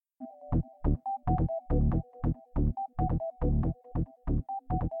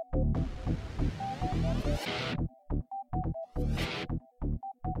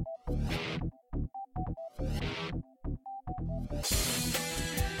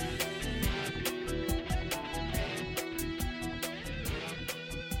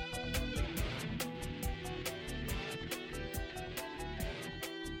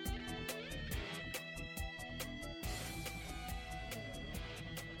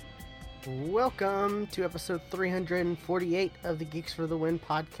Welcome to episode 348 of the Geeks for the Win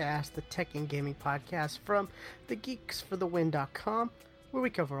podcast, the tech and gaming podcast from thegeeksforthewin.com, where we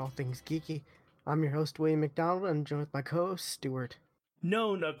cover all things geeky. I'm your host, William McDonald, and I'm joined with my co-host, Stuart.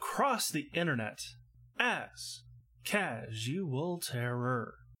 Known across the internet as Casual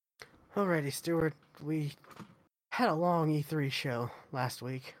Terror. Alrighty, Stuart, we had a long E3 show last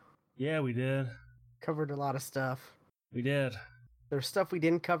week. Yeah, we did. Covered a lot of stuff. We did. There's stuff we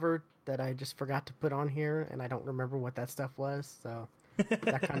didn't cover that I just forgot to put on here, and I don't remember what that stuff was, so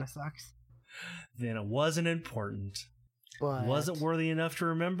that kind of sucks. Then it wasn't important. But wasn't worthy enough to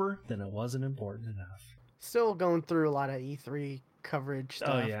remember, then it wasn't important enough. Still going through a lot of E3 coverage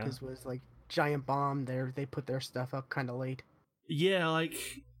stuff, because Oh, yeah. it was like Giant Bomb, they put their stuff up kind of late. Yeah,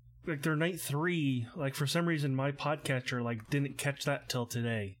 like their night 3, like for some reason my podcatcher didn't catch that till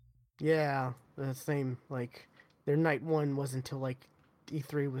today. Yeah, the same, like their night 1 wasn't until like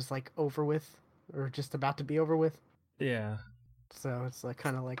E3 was like over with, or just about to be over with. Yeah. So it's like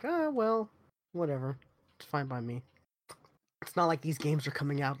kind of like, well, whatever. It's fine by me. It's not like these games are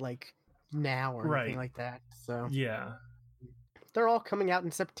coming out like now or anything like that. So Yeah. they're all coming out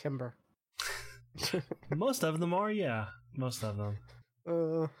in September. Most of them are, yeah. Most of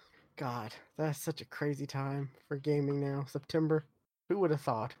them. God, that's such a crazy time for gaming now. September. Who would have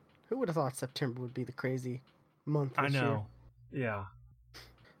thought? Who would have thought September would be the crazy month this I know. year? Yeah.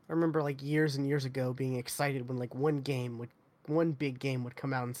 I remember like years and years ago being excited when like one big game would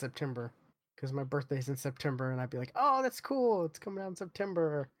come out in September, because my birthday's in September, and I'd be like, oh, that's cool, it's coming out in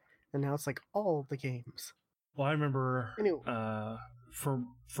September. And now it's like all the games. Well, I remember Anyway. for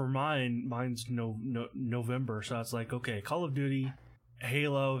mine's November, so it's like, okay, Call of Duty,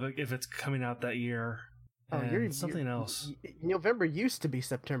 Halo if it's coming out that year, and something else. November used to be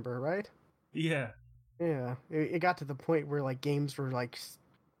September, right? Yeah. Yeah, it got to the point where like games were like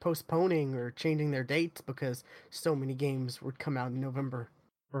postponing or changing their dates because so many games would come out in November.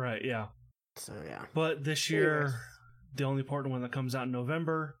 Right, yeah. So yeah. But this year, Anyways. the only important one that comes out in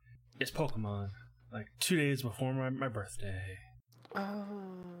November is Pokemon. Like 2 days before my birthday.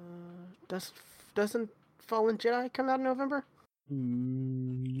 Doesn't Fallen Jedi come out in November?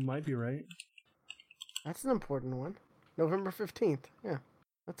 You might be right. That's an important one. November 15th. Yeah.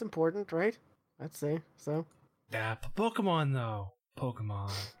 That's important, right? I'd say so. Yeah, Pokemon though.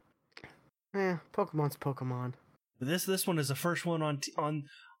 Pokemon. Pokemon's Pokemon. This one is the first one on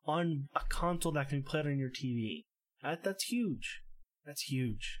a console that can be played on your TV. That's huge. That's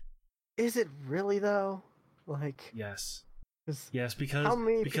huge. Is it really though? Like, Yes. Yes,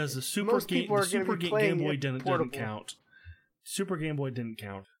 because the Super Game Boy didn't count. Super Game Boy didn't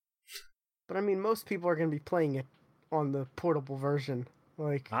count. But I mean, most people are going to be playing it on the portable version.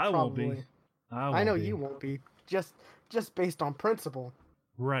 Like, I probably. won't be. I know you won't be. Just based on principle.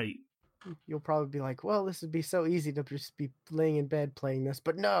 Right. You'll probably be like, well, this would be so easy to just be laying in bed playing this.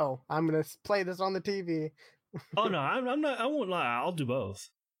 But no, I'm going to play this on the TV. Oh, no, I'm not. I won't lie. I'll do both.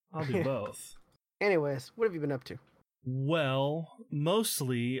 I'll do both. Anyways, what have you been up to? Well,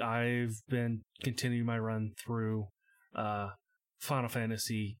 mostly I've been continuing my run through Final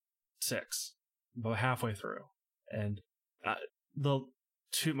Fantasy VI, about halfway through, and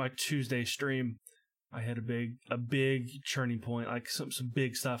my Tuesday stream, I had a big churning point. Like some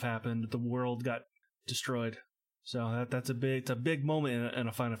big stuff happened. The world got destroyed. So it's a big moment in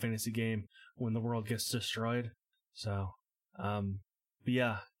a Final Fantasy game when the world gets destroyed. So, but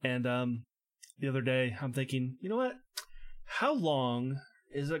yeah, and the other day I'm thinking, you know what? How long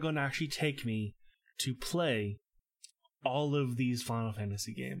is it going to actually take me to play all of these Final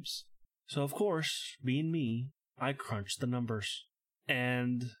Fantasy games? So of course, being me, I crunched the numbers.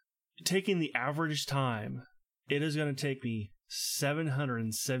 And taking the average time, it is going to take me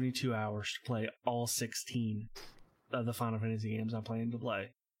 772 hours to play all 16 of the Final Fantasy games I'm planning to play.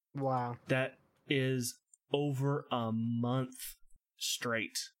 Wow. That is over a month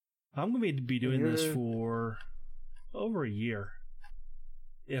straight. I'm going to be doing this for over a year.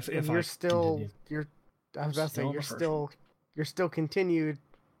 If you're still, continue. I was about to say, you're still continued,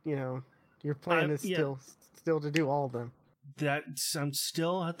 you know, your plan is still to do all of them. I'm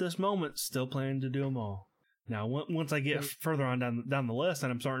still at this moment still planning to do them all. Now, once I get further on down the list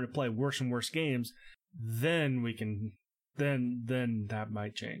and I'm starting to play worse and worse games, then we can then that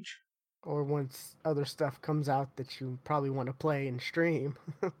might change. Or once other stuff comes out that you probably want to play and stream.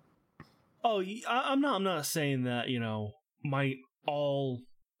 Oh, I'm not saying that, my all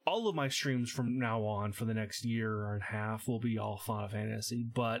all of my streams from now on for the next year and a half will be all Final Fantasy,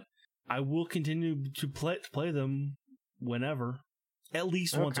 but I will continue to play them whenever, at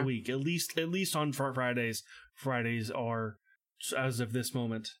least once a Okay. week, at least on Fridays. Fridays are, as of this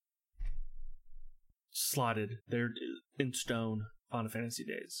moment, slotted. They're in stone Final Fantasy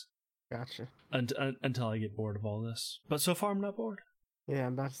days Gotcha. until I get bored of all this. But so far, I'm not bored. Yeah,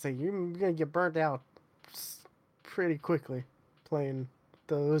 I'm about to say you're gonna get burnt out pretty quickly playing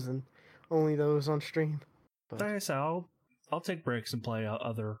those and only those on stream. But Like I said, I'll take breaks and play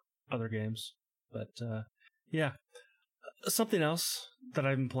other games. But yeah, something else that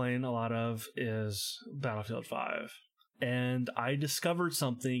I've been playing a lot of is Battlefield 5, and I discovered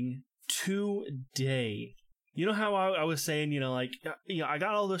something today. You know how I was saying, I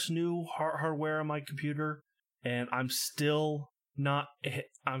got all this new hardware on my computer, and I'm still not.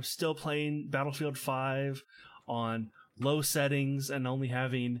 I'm still playing Battlefield 5 on low settings and only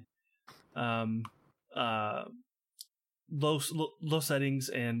having uh low settings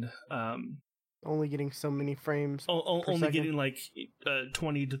and only getting so many frames per only second. getting like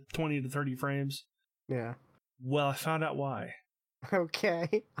 20 to 30 frames. Yeah. Well, I found out why.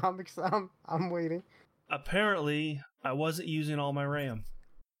 Okay. I'm waiting. Apparently, I wasn't using all my RAM.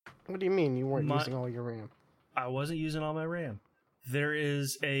 What do you mean you weren't using all your RAM? I wasn't using all my RAM.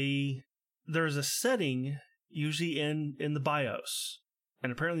 There's a setting usually in the BIOS,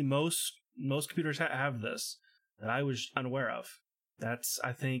 and apparently most computers have this that I was unaware of. That's,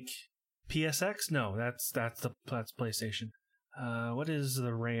 I think, PSX. No, that's PlayStation. What is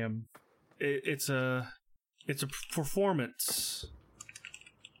the RAM? It's a performance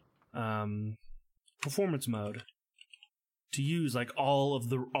performance mode to use like all of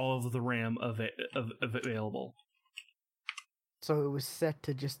the RAM available. So it was set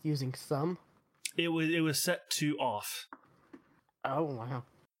to just using some? It was set to off. Oh wow.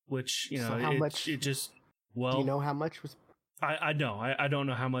 Which, So how much? it just, well, Do you know how much was? I know. I don't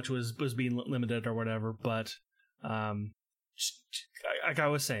know how much was being limited or whatever, but like I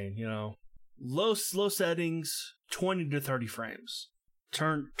was saying, low settings, 20 to 30 frames.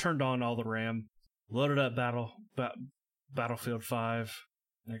 Turned on all the RAM, loaded up Battlefield 5.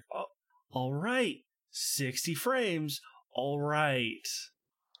 Like, oh, all right, 60 frames. All right.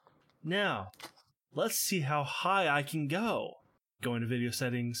 Now, let's see how high I can go. Go into video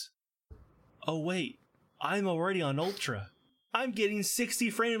settings. Oh wait, I'm already on Ultra. I'm getting 60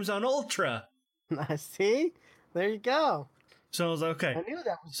 frames on Ultra. I see. There you go. So I was like, okay. I knew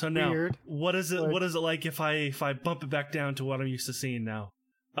that was So weird. now, what is it? Like- What is it like if I bump it back down to what I'm used to seeing now?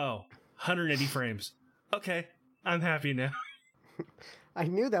 Oh, 180 frames. Okay, I'm happy now. I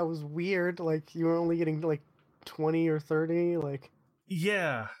knew that was weird. Like you were only getting like 20 or 30. Like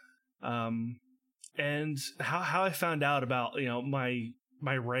Yeah. And how I found out about my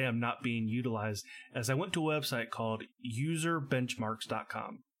RAM not being utilized, as I went to a website called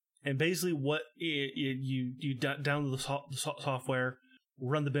userbenchmarks.com, and basically what you download the software,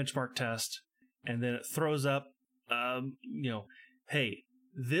 run the benchmark test, and then it throws up hey,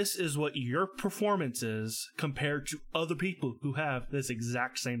 this is what your performance is compared to other people who have this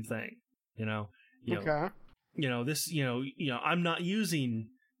exact same thing. okay. This, I'm not using,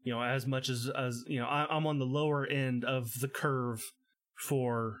 as much as I'm on the lower end of the curve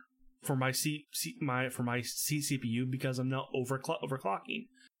for my CPU because I'm not overclocking.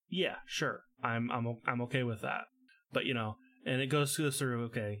 Yeah, sure. I'm okay with that. But, and it goes through,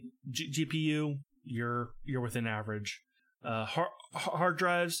 okay, GPU, you're within average. Hard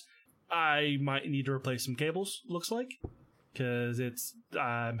drives, I might need to replace some cables, looks like, because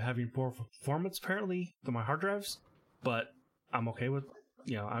I'm having poor performance apparently to my hard drives, but I'm okay with,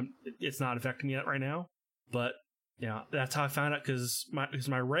 it's not affecting me right now. But that's how I found out, because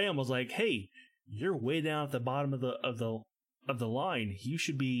my RAM was like, hey, you're way down at the bottom of the line. You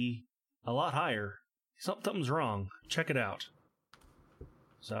should be a lot higher. Something's wrong. Check it out.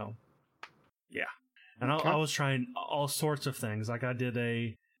 So, yeah. And Okay. I was trying all sorts of things. Like I did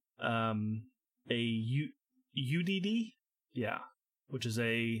a UDD, yeah, which is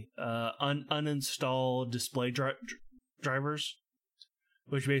a uninstall display drivers,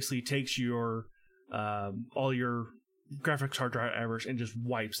 which basically takes your all your graphics card drivers and just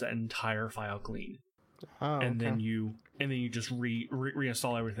wipes that entire file clean. Oh, And okay. then you just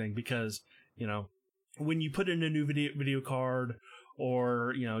reinstall everything, because when you put in a new video card,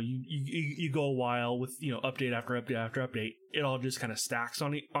 or you go a while with update after update after update, it all just kind of stacks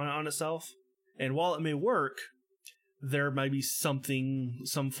on itself. And while it may work, there might be some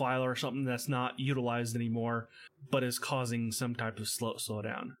file or something that's not utilized anymore, but is causing some type of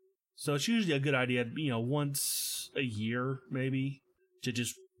slowdown. So it's usually a good idea, once a year maybe, to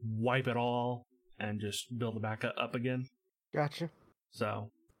just wipe it all and just build it back up again. Gotcha.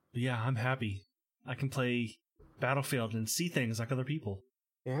 So, but yeah, I'm happy. I can play Battlefield and see things like other people.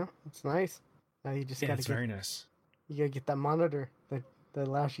 Yeah, it's nice. Now you just gotta very nice. You gotta get that monitor that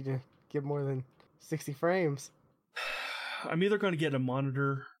allows you to get more than 60 frames. I'm either going to get a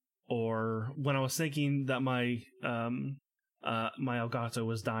monitor, or when I was thinking that my my Elgato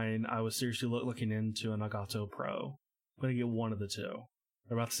was dying, I was seriously looking into an Elgato Pro. I'm going to get one of the two.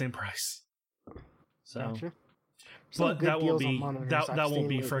 They're about the same price. So, gotcha. But that won't be that won't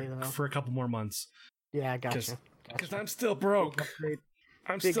be for a couple more months. Yeah, gotcha. Because I'm still broke.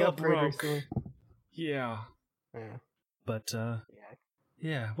 I'm still broke. Recently. Yeah. But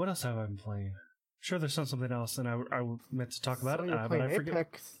yeah. What else have I been playing? Sure, there's something else, and I meant to talk about it, but I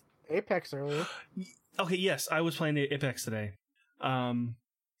forget. Apex earlier. Okay, yes, I was playing Apex today.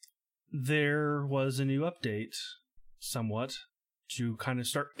 There was a new update, somewhat, to kind of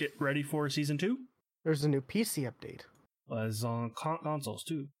get ready for Season 2. There's a new PC update. It's on consoles,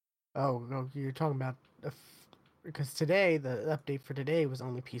 too. Oh, no, you're talking about... because today, the update for today was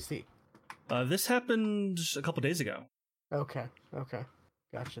only PC. This happened a couple days ago. Okay.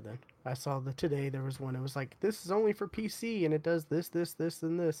 Gotcha then. I saw today there was one. It was like, this is only for PC, and it does this,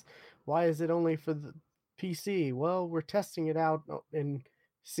 and this. Why is it only for the PC? Well, we're testing it out and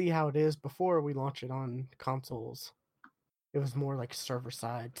see how it is before we launch it on consoles. It was more like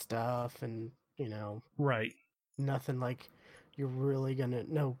server-side stuff and, Right. Nothing like you're really gonna...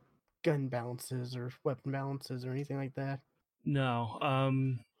 No gun balances or weapon balances or anything like that. No.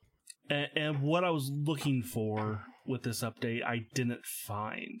 And what I was looking for with this update, I didn't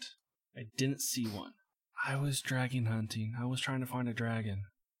find. I didn't see one. I was dragon hunting. I was trying to find a dragon,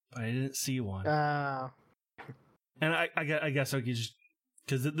 but I didn't see one. And I guess I could just...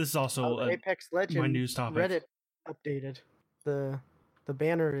 Because this is also Apex Legends, my news topic. Reddit updated. The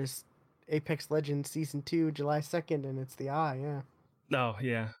banner is Apex Legends Season 2, July 2nd, and it's the eye, yeah. Oh,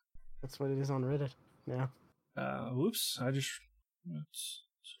 yeah. That's what it is on Reddit, yeah. Whoops, let's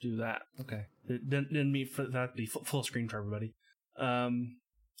do that. Okay. It didn't mean for that to be full screen for everybody.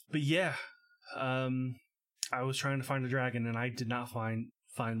 But yeah, I was trying to find a dragon, and I did not find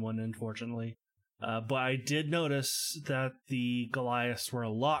one, unfortunately. But I did notice that the Goliaths were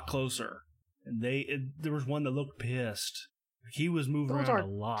a lot closer, and there was one that looked pissed. He was moving around a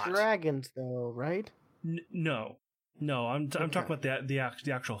lot. Dragons, though, right? No. I'm talking about the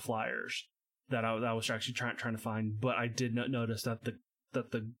actual flyers that I was actually trying to find. But I did notice that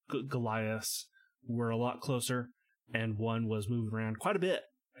the Goliaths were a lot closer, and one was moving around quite a bit.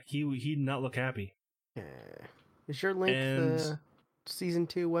 He did not look happy. Is your link the Season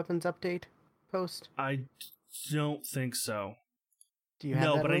 2 weapons update post? I don't think so. Do you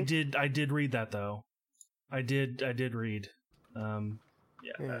have that but link? I did read that though. I did read. Yeah,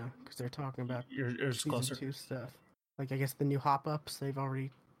 because they're talking about yours Season 2 stuff. Like, I guess the new hop ups they're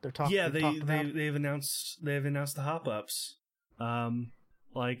talking. Yeah, they've announced the hop ups.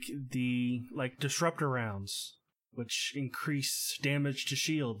 Like disruptor rounds, which increase damage to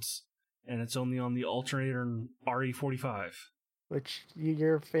shields, and it's only on the alternator and RE45. Which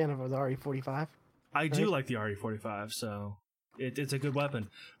you're a fan of the RE45? I do like the RE45, so it's a good weapon.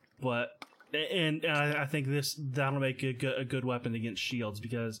 But and I think that'll make a good weapon against shields,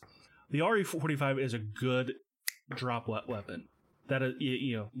 because the RE45 is a good drop weapon. That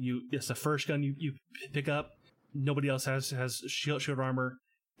it's the first gun you pick up. Nobody else has shield armor.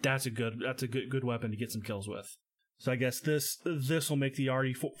 That's a good weapon to get some kills with. So I guess this will make the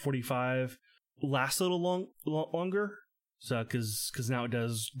RE45 last a little longer. So because now it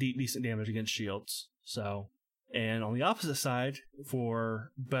does decent damage against shields. So, and on the opposite side,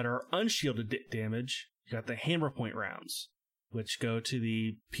 for better unshielded damage, you got the hammer point rounds, which go to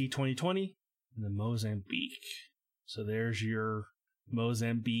the P2020 and the Mozambique. So there's your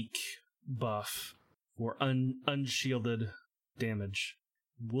Mozambique buff for unshielded damage.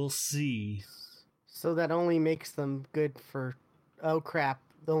 We'll see. So that only makes them good for... Oh crap,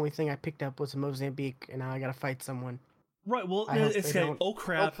 the only thing I picked up was a Mozambique, and now I gotta fight someone. Right, well, it's like, oh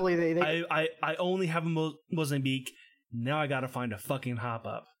crap, hopefully they... I only have a Mozambique, now I gotta find a fucking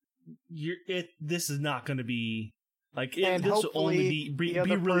hop-up. This is not gonna be... Like, this will only be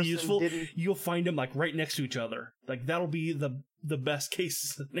really useful. You'll find them, like, right next to each other. Like, that'll be the best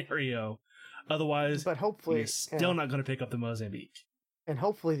case scenario. Otherwise, but hopefully, you're still not going to pick up the Mozambique. And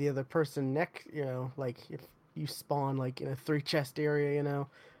hopefully the other person like, if you spawn, like, in a 3 chest area,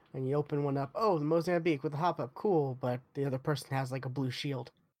 and you open one up. Oh, the Mozambique with the hop up, cool. But the other person has like a blue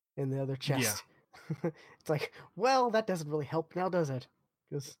shield in the other Yeah. chest. It's like, well, that doesn't really help now, does it?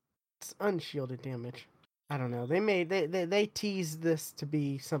 Because it's unshielded damage. I don't know. They teased this to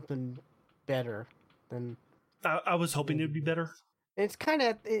be something better than I was hoping what it would it be better. is. It's kind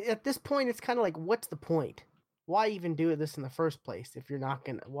of at this point, it's kind of like, what's the point? Why even do this in the first place if you're not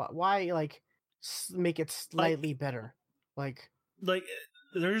gonna? Why like make it Like slightly better? Like like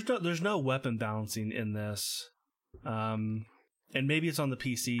there's no weapon balancing in this, and maybe it's on the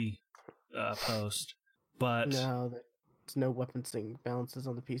PC post, but no, there's no weapon sting balances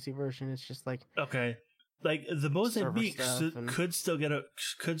on the PC version. It's just like okay, like the server Mozambique stuff and could still get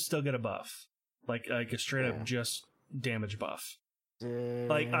a buff, like a straight up yeah, just damage buff.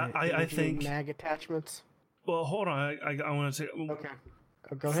 Like I energy think. mag attachments. Well, hold on. I want to say Okay,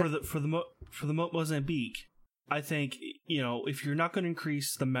 go for ahead. the Mozambique, I think if you're not going to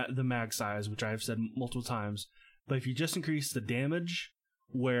increase the mag size, which I've said multiple times, but if you just increase the damage,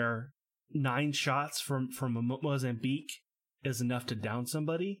 where 9 shots from a Mozambique is enough to down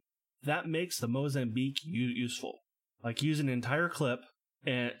somebody, that makes the Mozambique useful. Like use an entire clip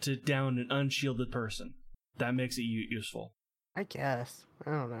and to down an unshielded person, that makes it useful. I guess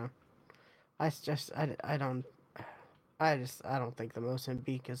I don't know. I don't I don't think the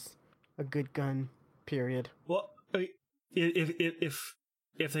Mozambique is a good gun. Period. Well, I mean,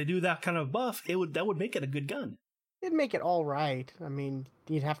 if they do that kind of buff, that would make it a good gun. It'd make it all right. I mean,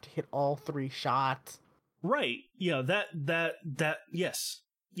 you'd have to hit all 3 shots. Right. Yeah, that yes.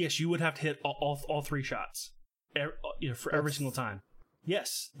 Yes, you would have to hit all 3 shots. For every That's single time.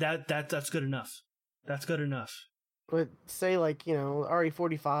 Yes, that's good enough. That's good enough. But say like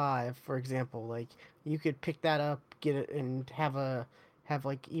RE45 for example, like you could pick that up, get it, and have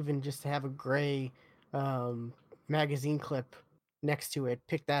like even just have a gray um, magazine clip next to it.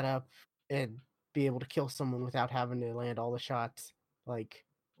 Pick that up and be able to kill someone without having to land all the shots. Like,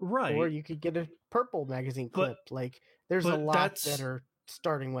 or Right. you could get a purple magazine But clip. Like, there's a but lot that's better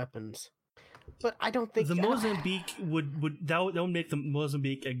starting weapons. But I don't think the Mozambique that would make the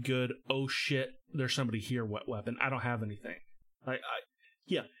Mozambique a good oh shit there's somebody here weapon. I don't have anything.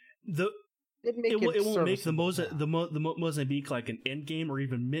 Yeah the it'd make it it won't make the serviceable. Yeah. Mozambique like an end game or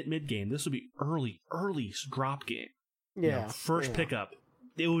even mid game. This would be early drop game. Yeah, First yeah. pickup.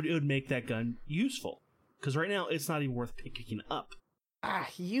 It would make that gun useful because right now it's not even worth picking up.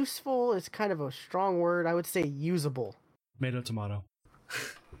 Useful is kind of a strong word. I would say usable. Tomato.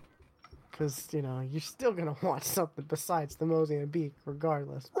 Because you're still gonna want something besides the Mozambique,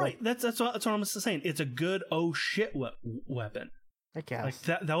 regardless. But Right. That's what I'm saying. It's a good oh shit weapon. I guess.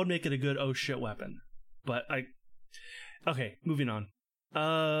 Like that would make it a good oh shit weapon. But okay, moving on.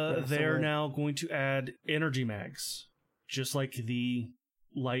 They're now going to add energy mags, just like the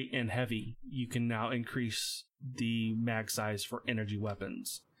light and heavy. You can now increase the mag size for energy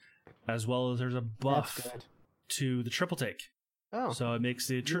weapons, as well as there's a buff to the triple take. Oh, so it makes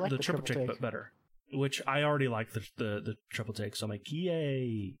the triple take better, which I already like the triple take. So I'm like,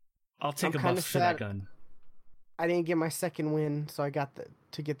 yay! I'll take a buff to that gun. I didn't get my second win, so I got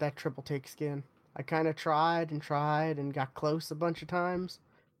to get that triple take skin. I kind of tried and got close a bunch of times,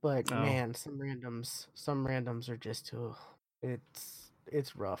 but man, some randoms are just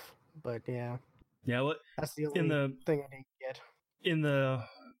it's rough. But yeah, what that's the only thing I didn't get.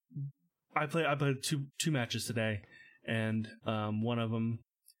 I played two matches today, and one of them,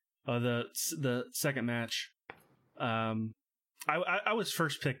 the second match, I was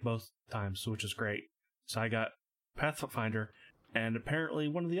first picked both times, which is great. So I got Pathfinder, and apparently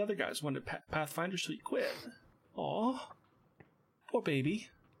one of the other guys wanted Pathfinder, so he quit. Aw, poor baby.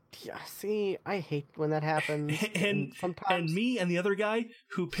 Yeah, see, I hate when that happens. and sometimes, and me and the other guy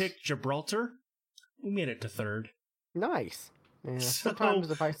who picked Gibraltar, we made it to third. Nice. Yeah. Sometimes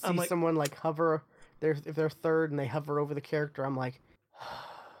if I see someone like hover, if they're third and they hover over the character, I'm like,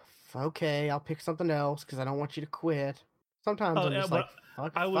 okay, I'll pick something else because I don't want you to quit. Sometimes I'm just like,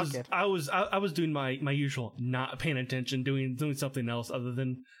 fuck it. I was doing my usual not paying attention, doing something else other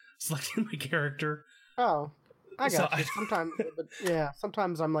than selecting my character. Oh, I got you. Sometimes, but yeah,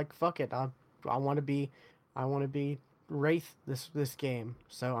 sometimes I'm like, fuck it. I want to be Wraith this game,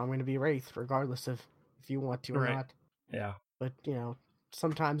 so I'm going to be Wraith regardless of if you want to or not. Yeah. But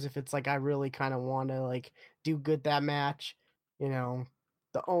sometimes if it's like I really kind of want to like do good that match, one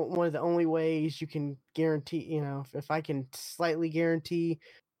of the only ways you can guarantee, if I can slightly guarantee,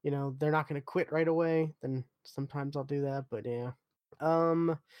 they're not going to quit right away, then sometimes I'll do that. But yeah,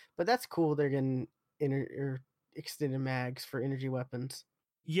 but that's cool. They're getting extended mags for energy weapons.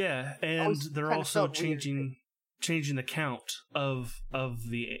 Yeah, and they're also changing changing the count of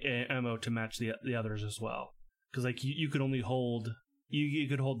the ammo to match the others as well. Because like you could only hold you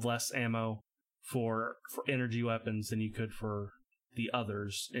could hold less ammo for energy weapons than you could for the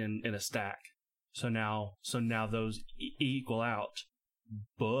others in a stack. So now those equal out,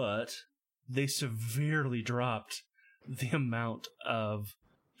 but they severely dropped the amount of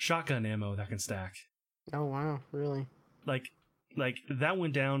shotgun ammo that can stack. Oh wow, really? Like that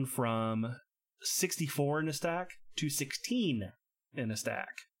went down from 64 in a stack to 16 in a stack.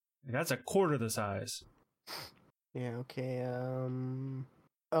 Like, that's a quarter the size. Yeah, okay.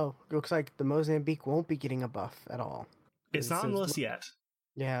 Oh, looks like the Mozambique won't be getting a buff at all. It's not on the list yet.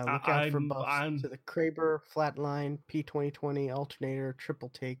 Yeah, look out for buffs I'm to the Kraber, Flatline, P2020, Alternator, Triple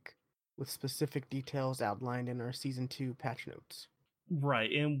Take, with specific details outlined in our Season 2 patch notes.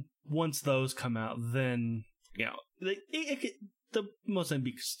 right, and once those come out, then the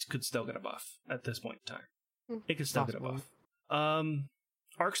Mozambique could still get a buff at this point in time. It could still get a buff.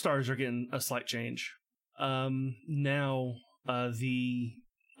 Arc stars are getting a slight change. Now the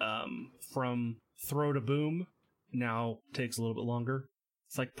from throw to boom now takes a little bit longer.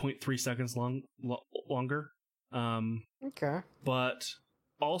 It's like 0.3 seconds longer. Okay. But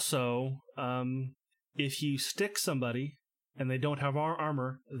also, if you stick somebody and they don't have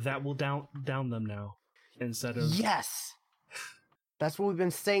armor, that will down them now instead of Yes. That's what we've been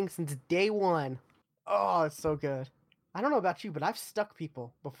saying since day one. Oh, it's so good. I don't know about you, but I've stuck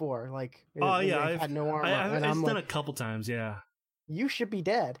people before. Like, yeah, I've had no armor, and I've I'm done like, a couple times. Yeah, you should be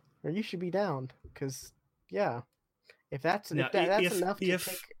dead or you should be downed, because yeah, if that's now, that's enough to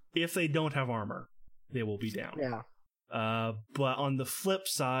take. If they don't have armor, they will be down. Yeah. But on the flip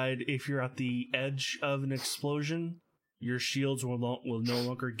side, if you're at the edge of an explosion, your shields will no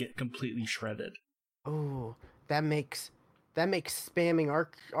longer get completely shredded. Oh, that makes spamming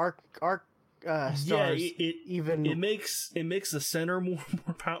arc stars even. It makes the center more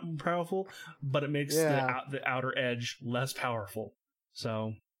powerful, but it makes the outer edge less powerful.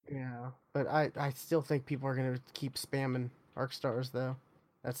 So yeah, but I still think people are gonna keep spamming arc stars though.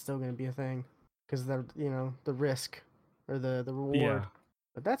 That's still gonna be a thing because the the risk or the reward. Yeah.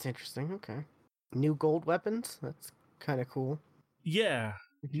 But that's interesting. Okay, new gold weapons. That's kind of cool. Yeah,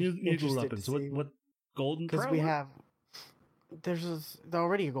 new gold weapons. What golden? Because we have there's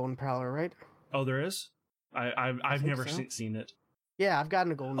already a golden prowler, right? Oh, there is. I've never seen it. Yeah, I've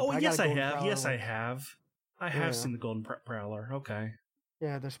gotten a golden. Oh, yes, I have. Prowler. Yes, I have. I have seen the golden prowler. Okay.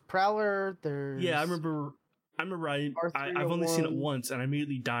 Yeah, there's prowler. There's I remember. I've only seen it once, and I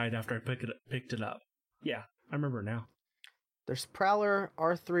immediately died after I picked it up. Yeah, I remember now. There's prowler,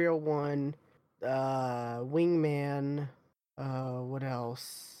 R301, wingman. What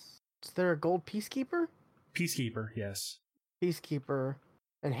else? Is there a gold peacekeeper? Peacekeeper, yes. Peacekeeper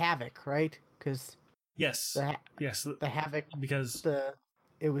and havoc, right? Because yes, the havoc, because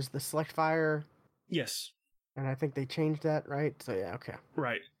it was the select fire. Yes, and I think they changed that, right? So yeah, okay,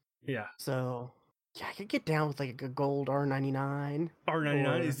 right, yeah. So yeah, I could get down with like a gold R99.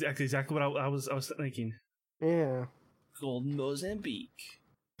 R99 is exactly what I was thinking. Yeah, golden Mozambique.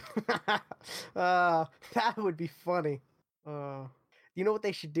 That would be funny. You know what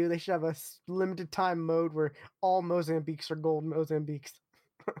they should do? They should have a limited time mode where all Mozambiques are gold Mozambiques.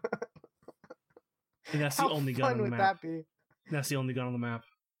 And that's the only gun on the map. How fun would that be? That's the only gun on the map.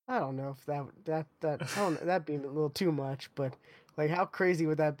 I don't know if that I don't know, that'd be a little too much, but like how crazy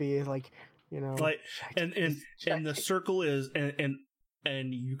would that be? Like, like and the circle is and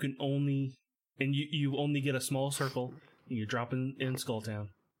you can only you only get a small circle and you drop in Skulltown.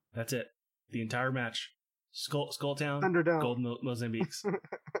 That's it. The entire match. Skulltown, Thunderdome. Golden Mozambiques.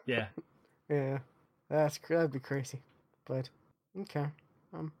 Yeah. Yeah. That'd be crazy. But okay.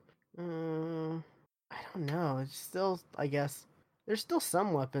 I don't know. It's still, I guess there's still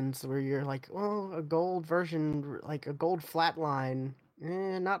some weapons where you're like, well, a gold version, like a gold flatline.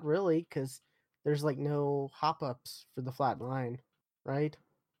 Not really, because there's like no hop ups for the flatline, right?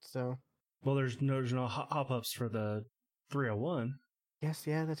 So. Well, there's no hop ups for the 301. Yes,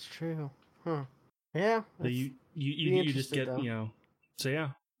 yeah, that's true. Huh. Yeah. So you just get though. So yeah,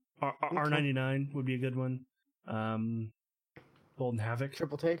 R99 would be a good one. Golden Havoc.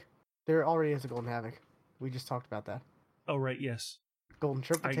 Triple take. There already is a golden havoc. We just talked about that. Oh right, yes. Golden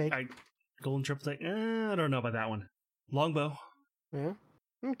triple take. Golden triple take. I don't know about that one. Longbow. Yeah.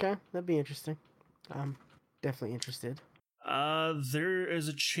 Okay, that'd be interesting. I'm definitely interested. There is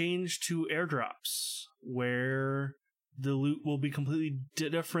a change to airdrops where the loot will be completely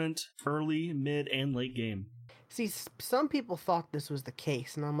different early, mid, and late game. See, some people thought this was the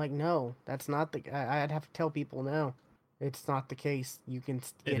case, and I'm like, no, that's not the. I'd have to tell people, no, it's not the case. You can.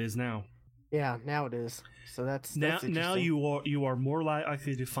 It is now. Yeah, now it is. So that's Now interesting. you are more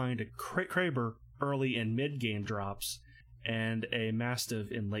likely to find a Kraber early and mid game drops, and a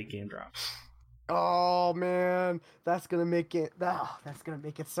Mastiff in late game drops. Oh man, that's gonna make it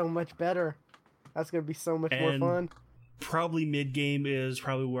so much better. That's gonna be so much more And fun. probably mid game is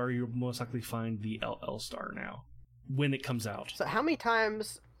probably where you'll most likely find the LL Star now when it comes out. So how many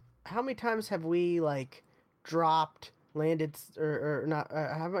times have we like dropped, landed, or not?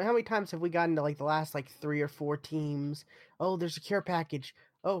 How many times have we gotten to like the last like 3 or 4 teams? Oh, there's a cure package.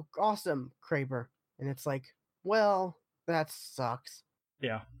 Oh, awesome, Kraber. And it's like, well, that sucks.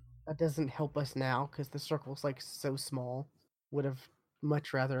 Yeah, That doesn't help us now because the circle's like so small. Would have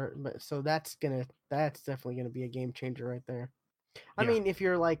much rather, but so that's definitely gonna be a game changer right there. I yeah. mean, if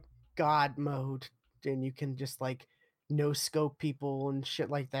you're like God mode, then you can just like no scope people and shit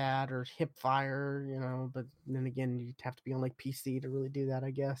like that, or hip fire, you know. But then again, you'd have to be on like PC to really do that, I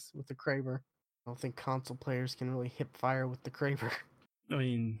guess, with the Kraber. I don't think console players can really hip fire with the Kraber. I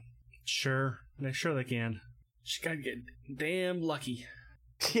mean, sure, sure they can. Just gotta get damn lucky.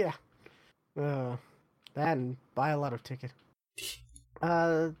 Yeah, uh, that and buy a lotto ticket.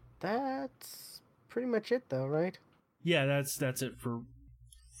 That's pretty much it, though, right? Yeah, that's it for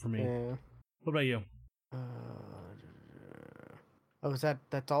me. Yeah. What about you? Uh, oh, is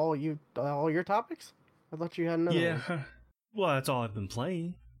that's all your topics? I thought you had another Yeah, one. well, that's all I've been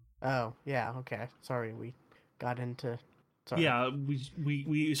playing. Oh, yeah, okay. Sorry, we got into. Sorry. Yeah,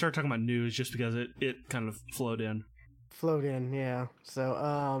 we started talking about news just because it kind of flowed in. Float in, yeah.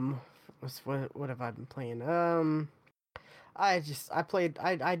 So, what have I been playing? I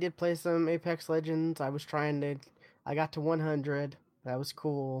did play some Apex Legends. I got to 100. That was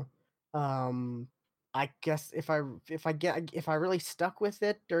cool. Um, I guess if I really stuck with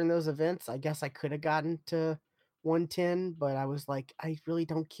it during those events, I guess I could have gotten to 110, but I was like, I really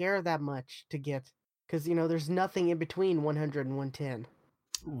don't care that much to get, because there's nothing in between 100 and 110.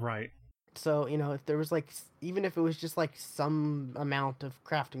 Right, So, if there was like, even if it was just like some amount of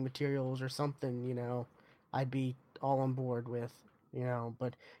crafting materials or something, I'd be all on board with,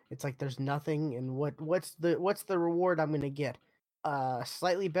 but it's like there's nothing. And what's the reward I'm gonna get?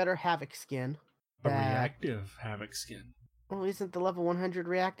 Slightly better Havoc skin. a That reactive Havoc skin. Well, isn't the level 100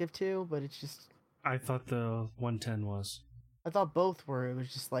 reactive too? But it's just, I thought the 110 was. I thought both were. It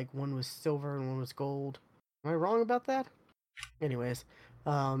was just like one was silver and one was gold. Am I wrong about that? Anyways,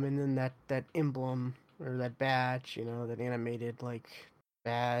 and then that emblem or that badge, that animated like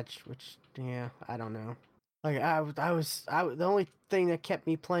badge, which, yeah, I don't know. Like the only thing that kept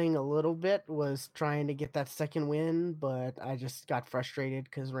me playing a little bit was trying to get that second win, but I just got frustrated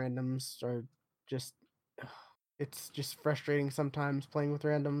because randoms are just, it's just frustrating sometimes playing with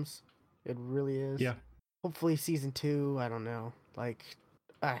randoms. It really is. Yeah, Hopefully season 2, I don't know. Like,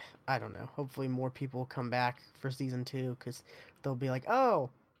 I don't know. Hopefully more people come back for season 2, because they'll be like, oh,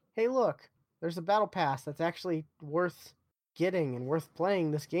 hey, look, there's a battle pass that's actually worth getting and worth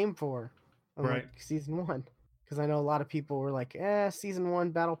playing this game for, unlike right. season 1. Because I know a lot of people were like, season 1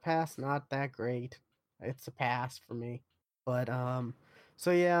 battle pass not that great. It's a pass for me. But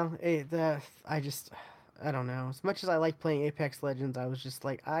so yeah, I don't know. As much as I like playing Apex Legends, I was just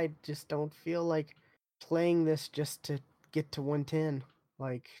like, I just don't feel like playing this just to get to 110.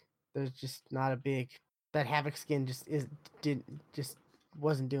 Like, there's just not a big, that Havoc skin did just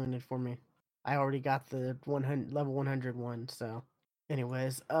wasn't doing it for me. I already got the 100 level 100 one. So,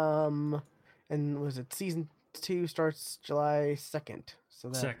 anyways, and was it season 2 starts July 2nd?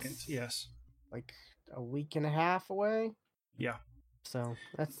 So Second, that's yes. like a week and a half away. Yeah, So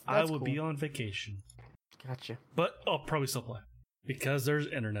that's I that's will cool. be on vacation, Gotcha. but I'll probably still play because there's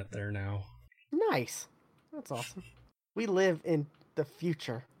internet there now. Nice. That's awesome. We live in the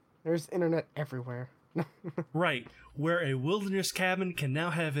future. There's internet everywhere. Right, where a wilderness cabin can now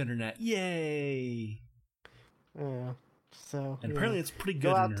have internet. Yay! Yeah. So, And yeah. apparently it's pretty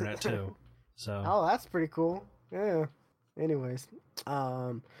Go good out internet to too. So, Oh, that's pretty cool. Yeah. Anyways,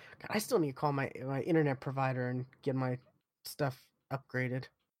 God, I still need to call my internet provider and get my stuff upgraded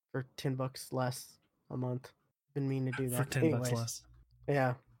for $10 less a month. Been meaning to do for that. 10 bucks Anyways, less.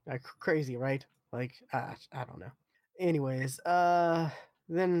 yeah, like crazy, right? Like, I don't know. Anyways,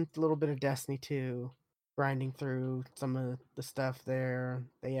 then a little bit of Destiny 2, grinding through some of the stuff there.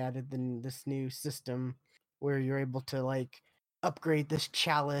 They added this new system where you're able to like upgrade this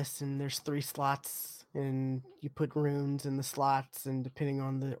chalice, and there's 3 slots, and you put runes in the slots, and depending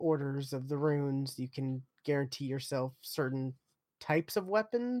on the orders of the runes, you can guarantee yourself certain types of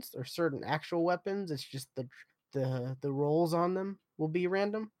weapons or certain actual weapons. It's just the rolls on them will be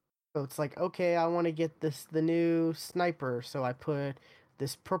random. So it's like, okay, I want to get the new sniper, so I put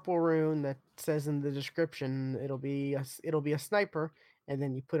this purple rune that says in the description it'll be a sniper, and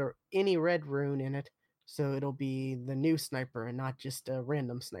then you put any red rune in it, so it'll be the new sniper and not just a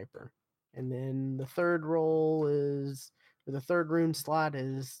random sniper. And then the third role is, or the third rune slot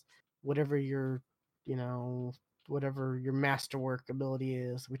is whatever your, you know, whatever your masterwork ability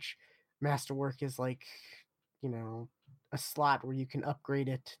is, which masterwork is like, you know, a slot where you can upgrade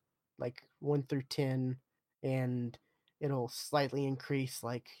it like 1 through 10, and it'll slightly increase,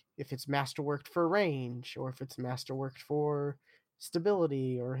 like if it's masterworked for range, or if it's masterworked for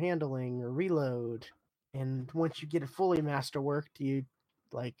stability or handling or reload. And once you get it fully masterworked, you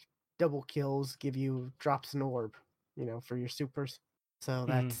like double kills give you drops an orb, for your supers. So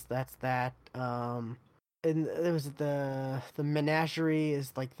Mm-hmm. that's that. And there was the menagerie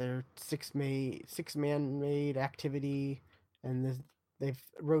is like their six man made activity, and they've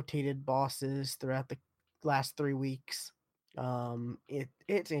rotated bosses throughout the last 3 weeks.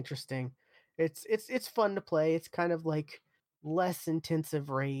 It's interesting. It's fun to play. It's kind of like less intensive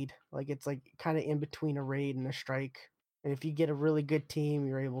raid. Like it's like kind of in between a raid and a strike. And if you get a really good team,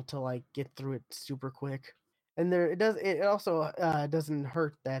 you're able to like get through it super quick. And it also doesn't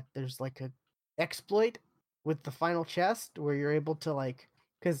hurt that there's like a exploit with the final chest where you're able to like,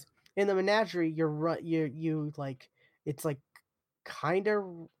 because in the menagerie you like, it's like kind of,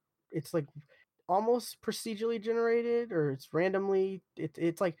 it's like almost procedurally generated, or it's randomly,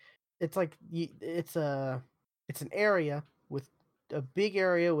 it's like it's an area with a big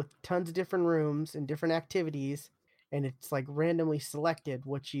area with tons of different rooms and different activities, and it's like randomly selected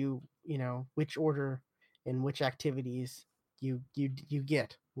what which order and which activities you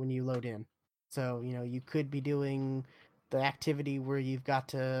get when you load in. So you could be doing the activity where you've got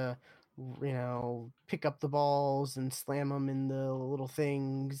to pick up the balls and slam them in the little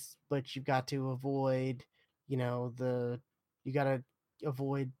things, but you've got to avoid, the you got to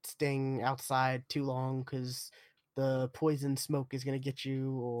avoid staying outside too long because the poison smoke is going to get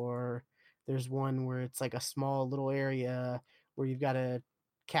you. Or there's one where it's like a small little area where you've got to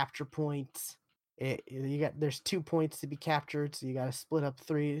capture points. There's 2 points to be captured, so you got to split up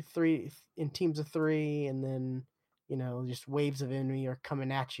three in teams of three, and then just waves of enemy are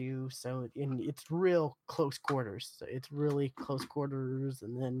coming at you. So it's real close quarters. So it's really close quarters,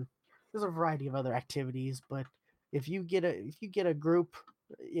 and then there's a variety of other activities. But if you get a group,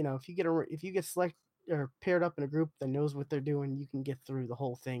 if you get select or paired up in a group that knows what they're doing, you can get through the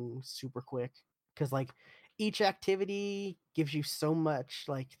whole thing super quick. Because like each activity gives you so much.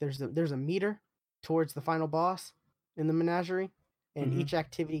 Like there's a meter towards the final boss in the menagerie, and Mm-hmm. each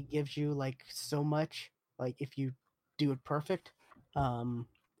activity gives you like so much. Like if you do it perfect.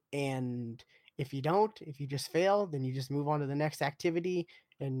 And if you don't, if you just fail, then you just move on to the next activity,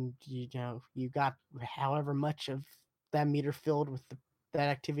 and you got however much of that meter filled with that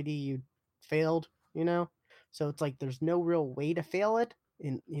activity you failed. So it's like there's no real way to fail it,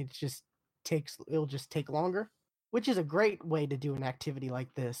 and it'll just take longer, which is a great way to do an activity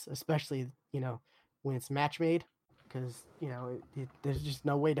like this, especially when it's match made, because there's just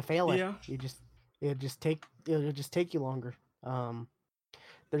no way to fail it. Yeah. It'll just take you longer.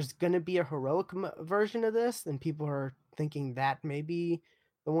 There's gonna be a heroic version of this, and people are thinking that may be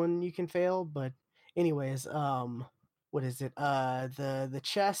the one you can fail. But anyways, what is it? The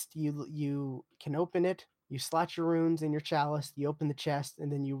chest, you can open it. You slot your runes in your chalice. You open the chest,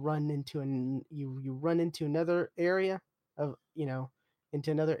 and then you run into another area of into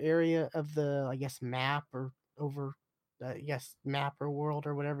another area of the, I guess, map, or over, yes, map or world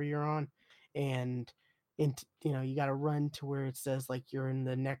or whatever you're on. And you got to run to where it says like you're in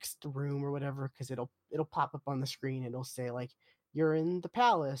the next room or whatever, because it'll pop up on the screen. It'll say like you're in the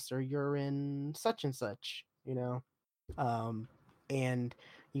palace, or you're in such and such. um, and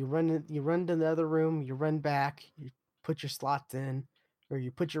you run to the other room, you run back, you put your slots in, or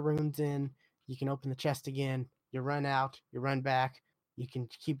you put your runes in, you can open the chest again, you run out, you run back, you can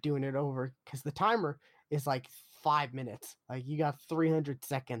keep doing it over, because the timer is like 5 minutes. Like you got 300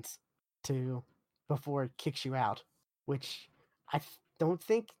 seconds to before it kicks you out, which don't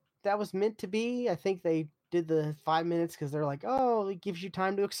think that was meant to be. I think they did the 5 minutes because they're like, oh, it gives you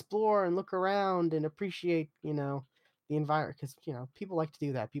time to explore and look around and appreciate, the environment, because people like to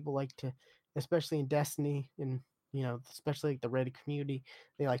do that. People like to, especially in Destiny, and especially like the Reddit community,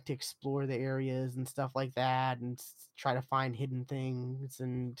 they like to explore the areas and stuff like that, and try to find hidden things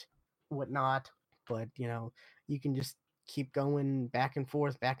and whatnot. But you can just keep going back and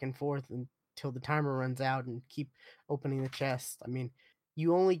forth until the timer runs out, and keep opening the chest. I mean,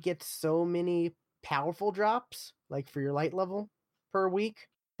 you only get so many powerful drops, like for your light level, per week,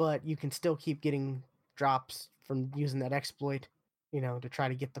 but you can still keep getting drops from using that exploit. to try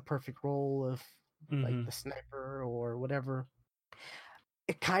to get the perfect roll of like Mm-hmm. the sniper or whatever.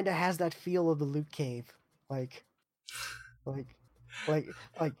 It kind of has that feel of the loot cave, like like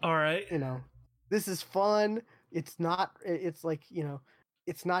like All right. you know this is fun. It's not, it's like,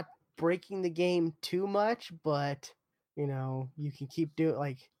 it's not breaking the game too much, but you can keep doing,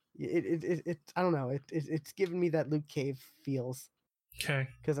 like, I don't know, it's giving me that loot cave feels, Okay.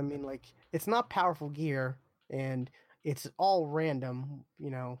 because I mean, like, it's not powerful gear, and it's all random,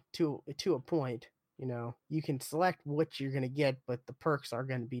 to a point. You can select what you're gonna get, but the perks are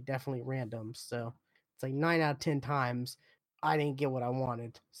gonna be definitely random. So it's like 9 out of 10 times I didn't get what I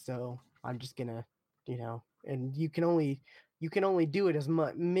wanted, so I'm just gonna, and you can only do it as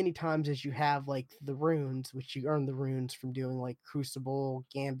many times as you have like the runes, which you earn the runes from doing like Crucible,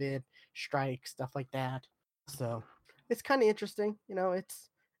 Gambit, Strike, stuff like that. So it's kind of interesting. It's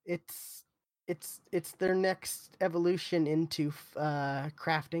it's their next evolution into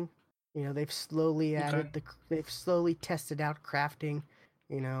crafting. They've slowly Okay. they've slowly tested out crafting.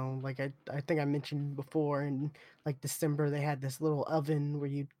 Like I think I mentioned before, in like December they had this little oven where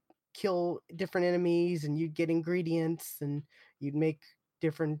you'd kill different enemies and you'd get ingredients and you'd make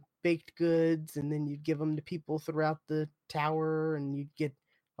different baked goods, and then you'd give them to people throughout the tower and you'd get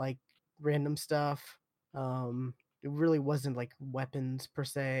like random stuff. It really wasn't like weapons per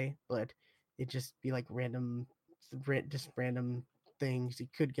se, but it just be like just random things. You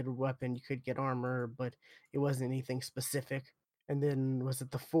could get a weapon, you could get armor, but it wasn't anything specific. And then was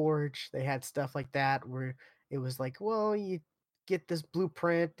it the forge? They had stuff like that where it was like, well, you get this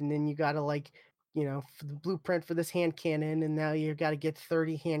blueprint, and then you gotta like, for the blueprint for this hand cannon, and now you gotta get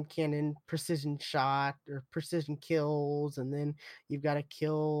 30 hand cannon precision shot or precision kills, and then you've got to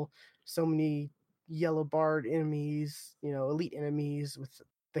kill so many yellow barred enemies, elite enemies with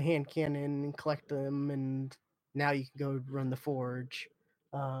the hand cannon and collect them, and now you can go run the forge.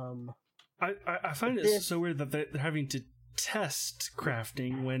 Um, I but find it so this, weird that they're having to test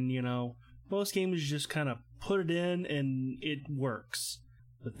crafting when, most games just kind of put it in and it works.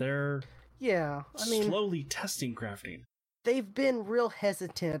 But they're yeah, I mean, slowly testing crafting. they've been real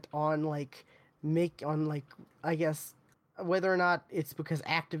hesitant on like I guess whether or not it's because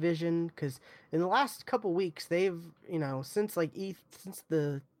Activision, because in the last couple weeks they've, since like since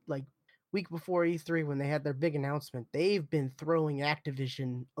the like week before E3 when they had their big announcement, they've been throwing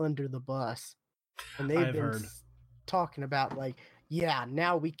Activision under the bus, and they've I've been heard. talking about like, yeah,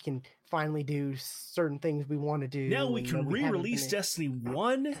 now we can finally do certain things we want to Now do we and that can we haven't re-release been. Destiny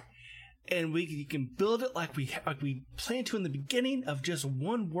 1 and you can build it like we planned to in the beginning of just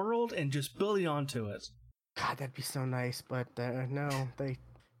one world and just building onto it. God, that'd be so nice, but no,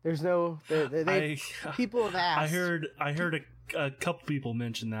 there's no, they've I people have asked. I heard a couple people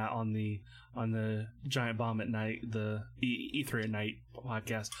mention that on the Giant Bomb at Night, the E3 at Night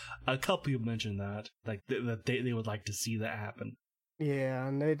podcast. A couple people mentioned that, like that they would like to see that happen. Yeah,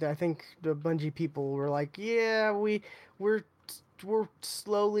 and I think the Bungie people were like, yeah, we're we're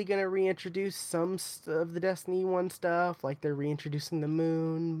slowly gonna reintroduce some of the Destiny 1 stuff, like they're reintroducing the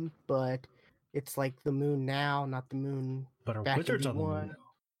moon, but it's like the moon now, not the moon But our back in wizards on the V1. moon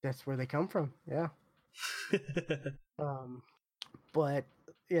That's where they come from. Yeah. now. Um, but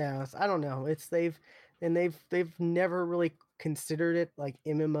yeah, I don't know. They've never really considered it like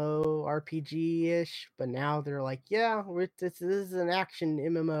MMO RPG ish, but now they're like, yeah, this is an action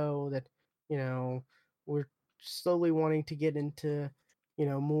MMO that, you know we're slowly wanting to get into,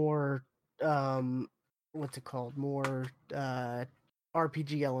 more, um what's it called, more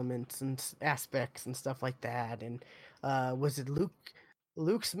RPG elements and aspects and stuff like that. And was it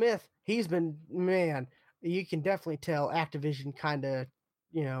Luke Smith? He's been, man, you can definitely tell Activision kind of,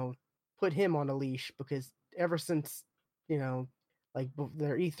 you know, put him on a leash, because ever since, you know, like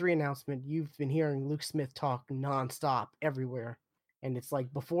their E3 announcement, you've been hearing Luke Smith talk nonstop everywhere. And it's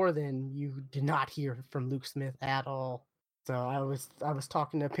like before then, you did not hear from Luke Smith at all. So I was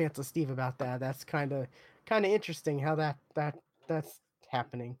talking to Panther Steve about that. That's kind of interesting how that's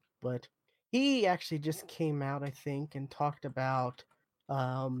happening. But he actually just came out, I think, and talked about,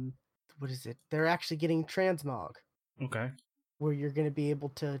 um what is it? They're actually getting transmog, Okay. where you're going to be able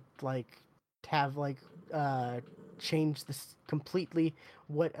to like have like uh change this completely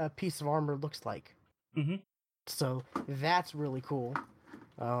what a piece of armor looks like. Mm-hmm. So that's really cool.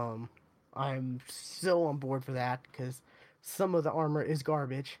 Um I'm so on board for that, because some of the armor is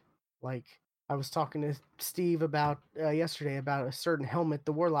garbage. Like, I was talking to Steve about yesterday about a certain helmet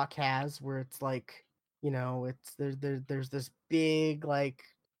the Warlock has, where it's like, it's there's this big, like,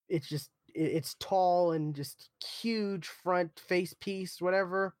 it's tall and just huge front face piece,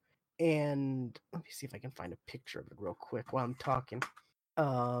 whatever, and let me see if I can find a picture of it real quick while I'm talking.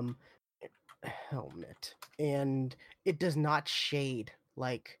 Um, helmet, and it does not shade.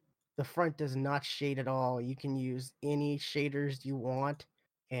 Like the front does not shade at all. You can use any shaders you want,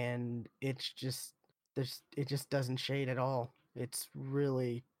 and it just doesn't shade at all. It's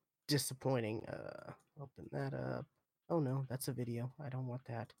really disappointing. Open that up. Oh no, that's a video. I don't want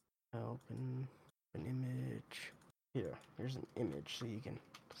that. Open an image. Here's an image so you can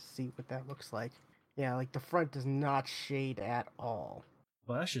see what that looks like. Yeah, like the front does not shade at all.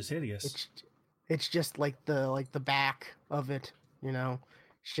 Well, that's just hideous. It's just like the back of it, you know,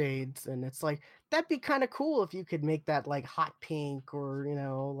 shades, and it's like that'd be kind of cool if you could make that like hot pink or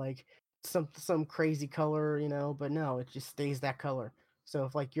like some crazy color, but no, it just stays that color. So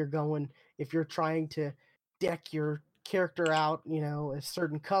if you're trying to deck your character out, a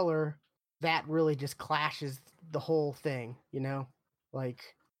certain color, that really just clashes the whole thing, like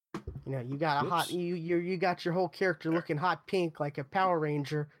you got a hot Whoops. you got your whole character looking hot pink like a Power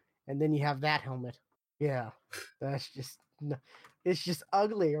Ranger, and then you have that helmet. Yeah, that's just it's just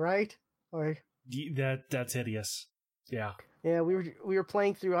ugly, right? Like That's hideous. Yeah. yeah, we were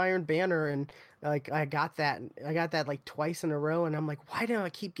playing through Iron Banner, and like I got that like twice in a row, and I'm like, why do I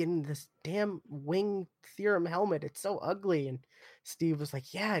keep getting this damn Wing Theorem helmet? It's so ugly. And Steve was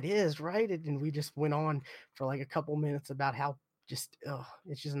like, yeah, it is, right? And we just went on for like a couple minutes about how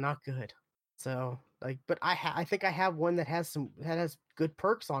it's just not good. So like, but I think I have one that has good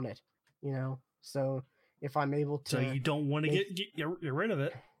perks on it, So if I'm able So to you don't want to make get rid of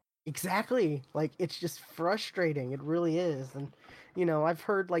it. exactly. Like it's just frustrating. It really is. And I've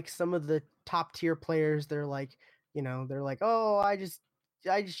heard like some of the top tier players, they're like, "Oh, I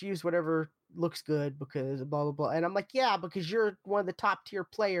just use whatever looks good because blah blah blah." And I'm like, "Yeah, because you're one of the top tier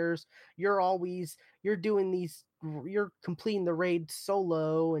players. You're doing you're completing the raid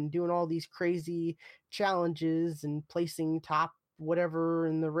solo and doing all these crazy challenges and placing top whatever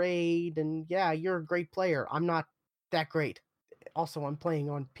in the raid, and yeah, you're a great player. I'm not that great. Also, I'm playing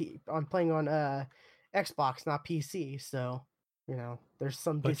on Xbox, not PC, so there's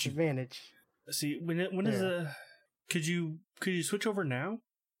some But you disadvantage see when is there. a could you switch over now,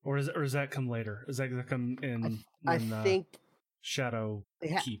 or does that come later? Is that gonna come in I when think Shadow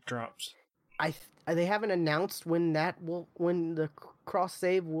they Keep drops? they haven't announced when the cross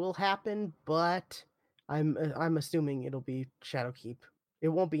save will happen, but I'm assuming it'll be Shadowkeep. It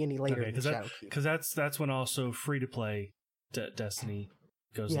won't be any later Okay, than Shadowkeep. because that's when also free to play Destiny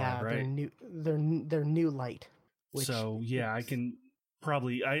goes live, Yeah, right? their new light, which So yeah, I can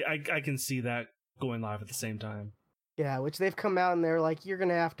probably I can see that going live at the same time. yeah, which they've come out and they're like, you're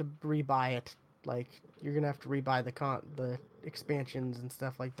gonna have to rebuy it. Like you're gonna have to rebuy the expansions and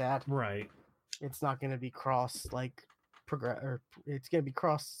stuff like that. Right. It's not gonna be cross like progress, or it's gonna be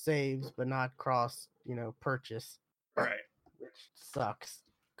cross saves, but not cross purchase, Right. which sucks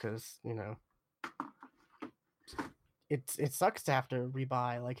because it sucks to have to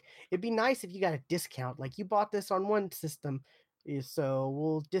rebuy. Like it'd be nice if you got a discount. Like you bought this on one system, so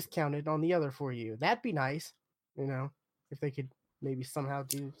we'll discount it on the other for you. That'd be nice, if they could maybe somehow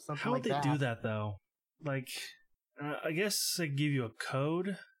do something How would like they do that. that though? Like, I guess they give you a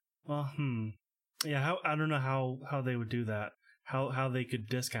code. Well, yeah. How I don't know how they would do that. How they could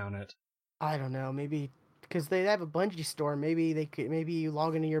discount it. I don't know, maybe because they have a Bungie store. Maybe you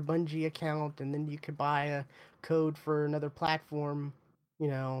log into your Bungie account and then you could buy a code for another platform, you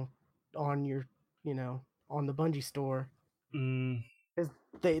know, on your, on the Bungie store. Mm, Because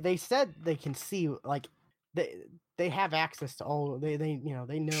they said they can see like they they have access to all they know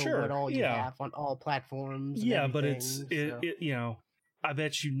what sure. all you Yeah. have on all platforms and Yeah, but everything. So you know, I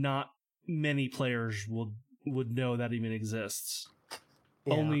bet you not many players would know that even exists.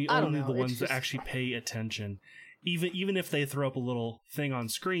 yeah, I don't Only know. the It's ones that just actually pay attention. Even if they throw up a little thing on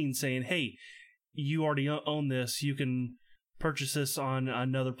screen saying, "Hey, you already own this. You can purchase this on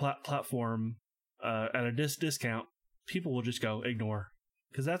another platform at a discount." People will just go ignore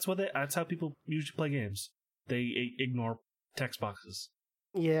because that's how people usually play games. They ignore text boxes.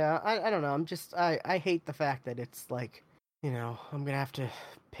 yeah, I don't know. I hate the fact that it's like, I'm gonna have to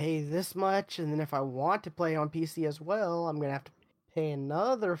pay this much, and then if I want to play on PC as well, I'm gonna have to pay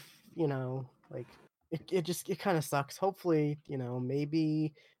another, like it kind of sucks. Hopefully,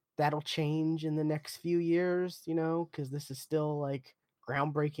 maybe that'll change in the next few years, because this is still like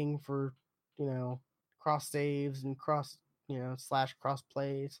groundbreaking for, you know, cross saves and slash cross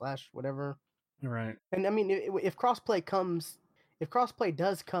play slash whatever. Right. And I mean, if crossplay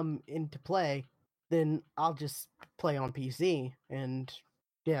does come into play, then I'll just play on PC, and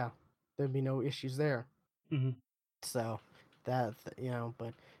yeah, there'd be no issues there. Hmm. So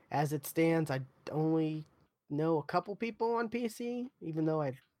but as it stands, I only know a couple people on PC, even though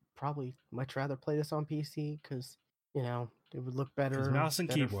I'd probably much rather play this on PC because, it would look Because better, mouse and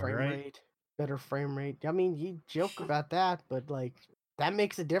keyboard, right? better frame rate. I mean, you joke about that, but like that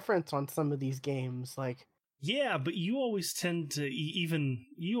makes a difference on some of these games. Like, Yeah, but you always tend to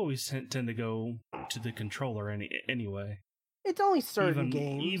tend to go to the controller anyway. it's only certain Even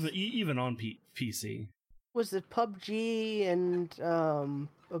games. even on PC. Was it PUBG and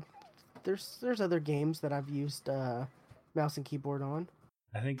there's other games that I've used mouse and keyboard on.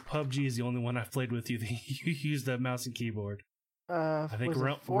 I think PUBG is the only one I've played with you that you used a mouse and keyboard. I think Was it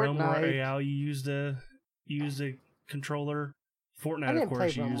Realm Fortnite? Royale you used a controller. I Fortnite, of didn't play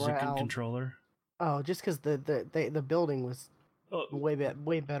course, you Realm used a Royale. controller. Oh, just because the building was Oh, way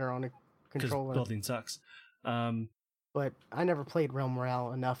better on a because controller. building sucks. But I never played Realm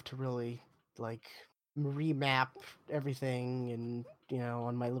Royale enough to really like remap everything and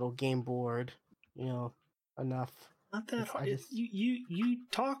on my little game board, enough. Not that hard. I just You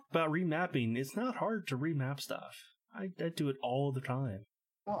talk about remapping. It's not hard to remap stuff. I do it all the time.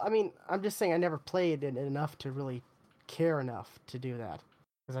 well, I mean, I'm just saying I never played it enough to really care enough to do that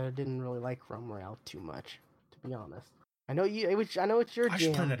because I didn't really like Realm Royale too much, to be honest. I know I know it's your I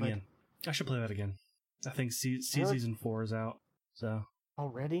should play jam, that but again. I should play that again. I think I know season 4 is out. So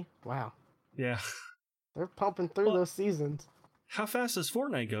already. Wow, yeah. they're pumping through Well, those seasons. how fast does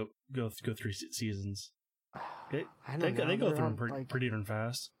Fortnite go through seasons? I don't know. They go They're through them on like pretty darn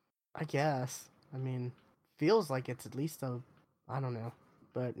fast. I guess. I mean, feels like it's at least a I don't know,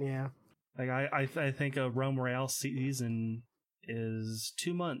 but yeah. Like I think a Realm Royale season is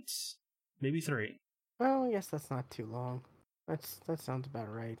 2 months, maybe 3. Well, I guess that's not too long. That sounds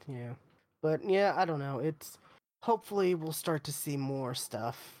about right. Yeah, but yeah, I don't know. It's hopefully we'll start to see more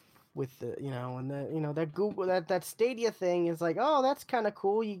stuff with the and the that Google that Stadia thing is like, oh, that's kind of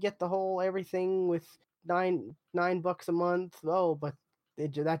cool. You get the whole everything with $9 a month. Oh, but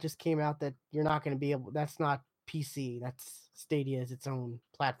that just came out that you're not going to be able. That's not PC. That's Stadia is its own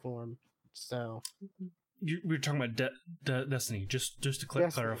platform. So We're talking about Destiny. Just to Destiny,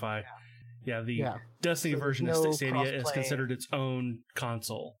 clarify, yeah, the yeah. Destiny So there's version of no Stadia is crossplay, considered its own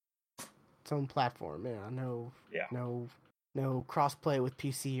console. its own platform. Yeah, Yeah. no crossplay with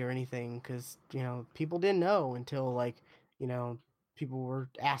PC or anything because people didn't know until like you know people were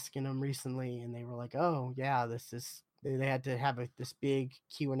asking them recently and they were like, oh yeah, this is they had to have this big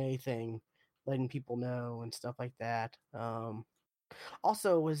Q&A thing letting people know and stuff like that.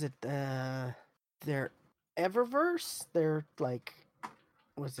 Also, was it their Eververse? Their like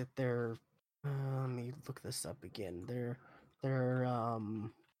was it their let me look this up again. Their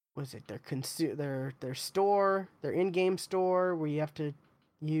was it their store, their in-game store where you have to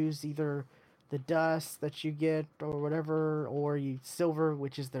use either the dust that you get or whatever, or you silver,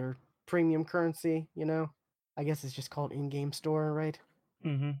 which is their premium currency. I guess it's just called in-game store, right?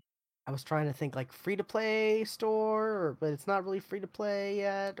 Mm-hmm. I was trying to think like free to play store, but it's not really free to play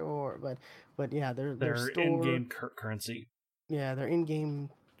yet. But yeah, their Their store, in-game currency. yeah, their in-game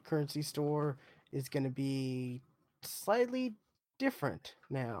currency store is going to be slightly different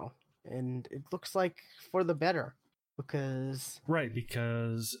now, and it looks like for the better because Right,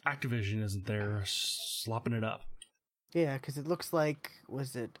 because Activision isn't there slopping it up. yeah, because it looks like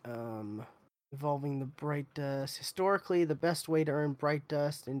was it evolving the bright dust. Historically, the best way to earn bright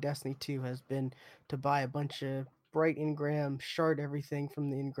dust in Destiny 2 has been to buy a bunch of bright engrams, shard everything from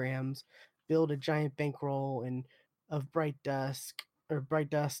the engrams, build a giant bankroll and of bright dust,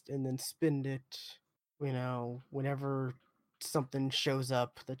 and then spend it. Whenever something shows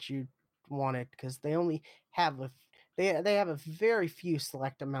up that you want it, because they only have they have a very few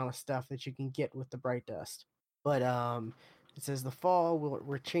select amount of stuff that you can get with the bright dust. But it says the fall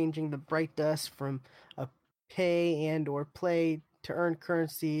we're changing the bright dust from a pay and or play to earn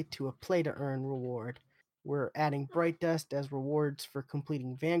currency to a play to earn reward. We're adding bright dust as rewards for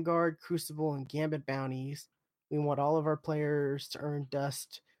completing Vanguard, Crucible, and Gambit bounties. We want all of our players to earn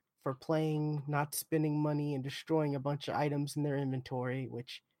dust for playing, not spending money and destroying a bunch of items in their inventory,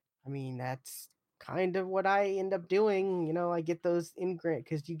 which I mean that's kind of what I end up doing. I get those engram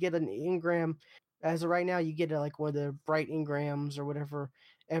because you get an engram as of right now, you get like one of the bright engrams or whatever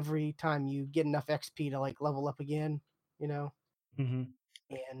every time you get enough XP to like level up again, you know? Mm-hmm.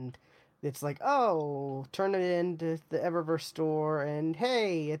 And it's like, oh, turn it into the Eververse store, and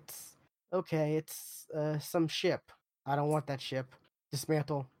hey, it's okay, it's some ship. I don't want that ship.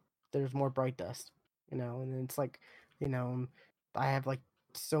 Dismantle. There's more bright dust, and then it's like, you know, I have like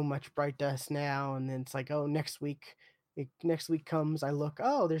so much bright dust now, and then it's like, oh, next week next week comes, I look,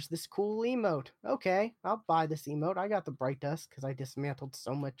 oh, there's this cool emote. Okay, I'll buy this emote. I got the Bright Dust because I dismantled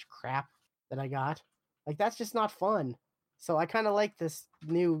so much crap that I got. Like, that's just not fun. So I kind of like this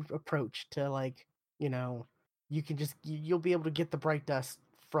new approach to, like, you know, you can just you'll be able to get the Bright Dust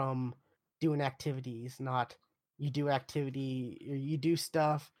from doing activities, not you do activity, you do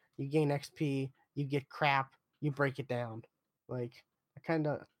stuff, you gain XP, you get crap, you break it down. Like, it kind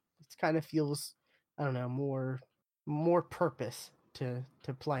of feels, I don't know, more purpose to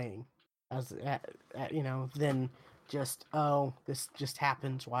playing as than just, oh, this just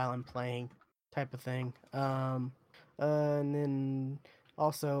happens while I'm playing type of thing. And then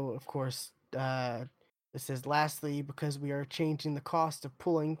also, of course, it says, lastly, because we are changing the cost of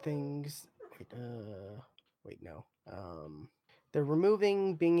pulling things. Wait, no. They're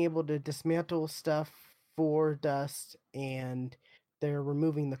removing being able to dismantle stuff for dust, and they're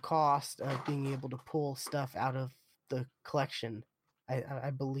removing the cost of being able to pull stuff out of the collection. I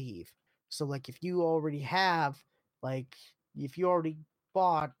believe. So, like, if you already have, like, if you already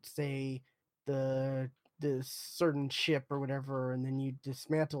bought, say, the this certain ship or whatever, and then you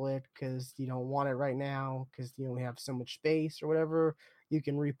dismantle it because you don't want it right now because you only have so much space or whatever, you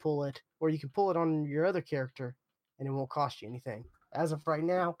can repull it, or you can pull it on your other character and it won't cost you anything. As of right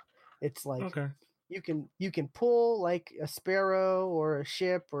now, it's like Okay. you can pull like a sparrow or a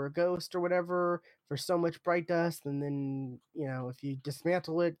ship or a ghost or whatever for so much bright dust, and then if you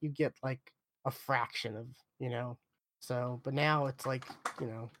dismantle it, you get like a fraction of so. But now it's like,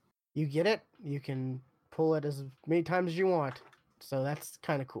 you get it, you can pull it as many times as you want, so that's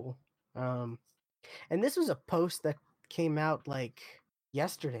kind of cool. um and this was a post that came out like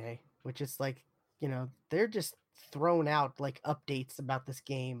yesterday, which is like, they're just throwing out like updates about this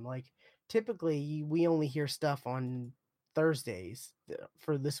game. Like, typically we only hear stuff on Thursdays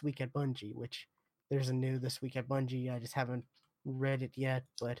for This Week at Bungie, which there's a new This Week at Bungie. I just haven't read it yet,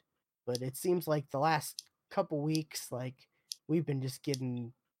 but it seems like the last couple weeks, like, we've been just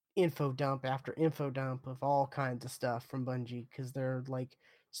getting info dump after info dump of all kinds of stuff from Bungie because they're like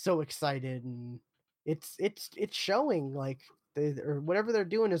so excited, and it's showing, like, or whatever they're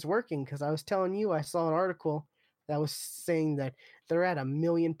doing is working. Because I was telling you, I saw an article that was saying that they're at 1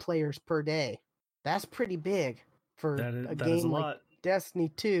 million players per day. That's pretty big for a That is a game like lot. Destiny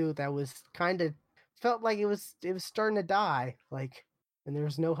 2 that was kind of felt like it was starting to die, like, and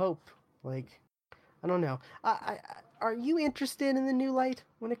there's no hope. Like, I don't know. Are you interested in the new light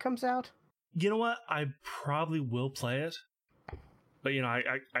when it comes out? You know what? I probably will play it, but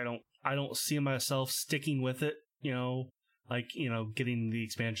I don't see myself sticking with it. Like getting the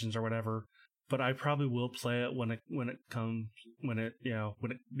expansions or whatever. But I probably will play it when it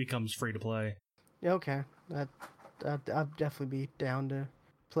becomes free to play. Yeah, okay, I'd definitely be down to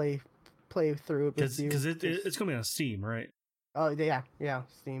play play through it with you. Because Cause it's gonna be on Steam, right? oh yeah, yeah,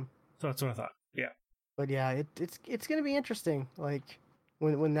 Steam. So that's what I thought. Yeah. But yeah, it's gonna be interesting. Like,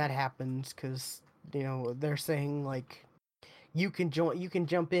 when that happens, because they're saying, like, you can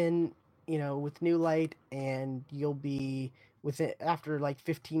jump in, with new light, and you'll be with it after like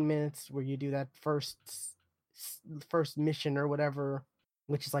 15 minutes where you do that first mission or whatever,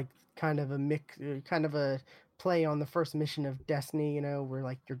 which is like kind of a kind of a play on the first mission of Destiny, where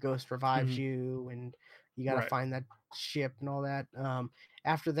like your ghost revives Hmm. you and you got to Right. find that ship and all that.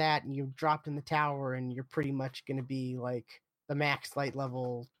 After that, you dropped in the tower, and you're pretty much going to be like the max light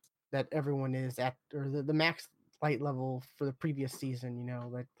level that everyone is at, or the max light level for the previous season,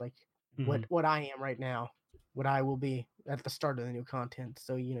 like Hmm. what I am right now, what I will be at the start of the new content.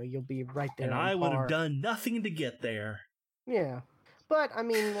 So, you'll be right And there on I would have par. done nothing to get there. Yeah. But I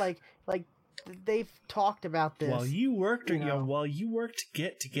mean, like they've talked about While this, you worked, you know, while you worked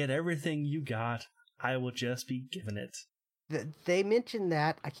to get everything you got, I will just be giving it. they mentioned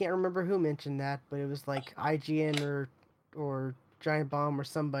that. I can't remember who mentioned that, but it was like IGN or Giant Bomb or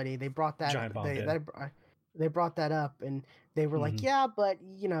somebody. They brought that up. Giant Bomb did. They brought that up, and they were like, Hmm. "Yeah, but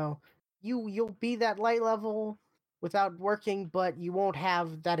you'll be that light level without working, but you won't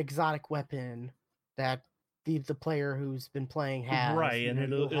have that exotic weapon that the player who's been playing has. Right, and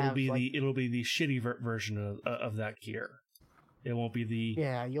You'll it'll have be like, the shitty version of that gear. It won't be the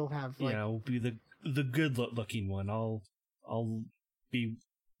yeah, you'll have like, be the good looking one. I'll be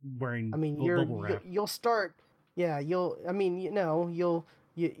I wearing mean, bubble wrap, you'll start, yeah, I mean,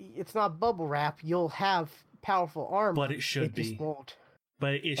 it's not bubble wrap. You'll have powerful but armor. it should It just be. won't.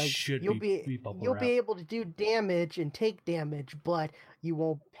 But it Like, should be bubble you'll be wrap. able to do damage and take damage, but you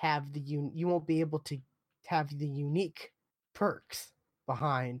won't have you won't be able to have the unique perks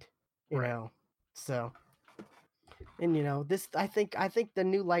behind, you Right. know. So, and this, I think the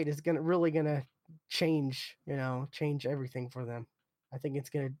new light is really gonna change everything for them. I think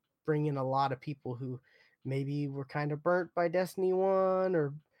it's gonna bring in a lot of people who maybe were kind of burnt by Destiny 1,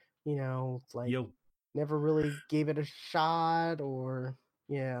 or like Yo, never really gave it a shot, or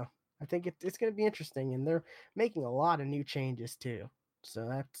yeah. I think it's gonna be interesting, and they're making a lot of new changes too. So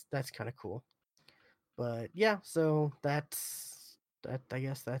that's kind of cool. But yeah, so that. I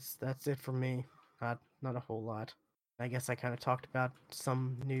guess that's it for me. Not a whole lot. I guess I kind of talked about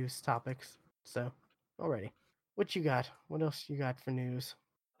some news topics. So, alrighty, what you got? What else you got for news?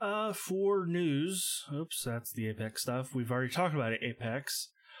 for news, oops, that's the Apex stuff. We've already talked about Apex.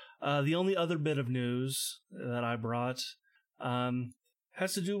 The only other bit of news that I brought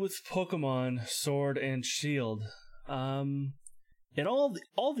has to do with Pokemon Sword and Shield. In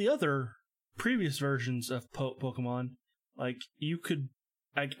all the other previous versions of Pokemon, like you could,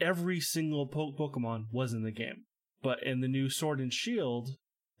 like every single Pokemon was in the game, but in the new Sword and Shield,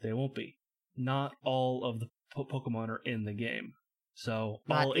 they won't be. Not all of the Pokemon are in the game. So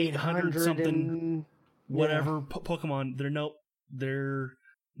Not all 800 800 something and yeah. whatever Pokemon, they're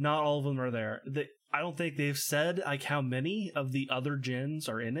not all of them are there. I don't think they've said like how many of the other gens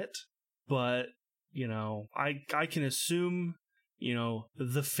are in it, but I can assume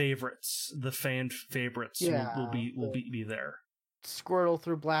the favorites, the fan favorites will be there. Squirtle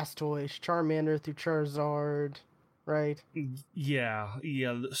through Blastoise, Charmander through Charizard, right? Yeah,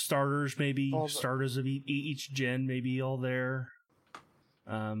 the starters starters of each gen maybe all there.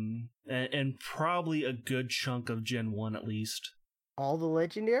 And probably a good chunk of Gen 1 at least. All the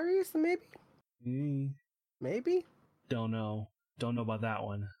legendaries, maybe? Maybe? Don't know about that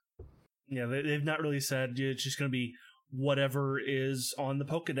one. Yeah, they've not really said. It's just going to be whatever is on the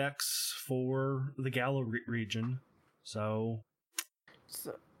Pokedex for the Galar region. So,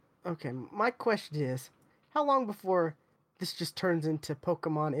 okay, my question is, how long before this just turns into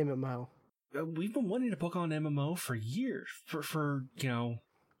Pokemon MMO? We've been wanting a Pokemon MMO for years. For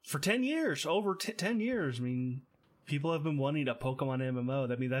 10 years, over 10 years. I mean, people have been wanting a Pokemon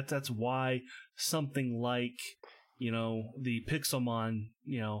MMO. I mean, that's why something like, the Pixelmon,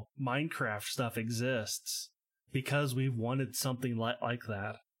 Minecraft stuff exists, because we've wanted something like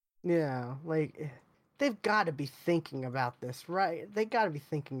that. Yeah, like, they've got to be thinking about this, right? They got to be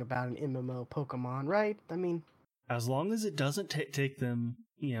thinking about an MMO Pokemon, right? I mean, as long as it doesn't take them,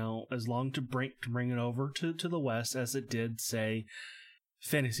 as long to bring it over to the West as it did, say,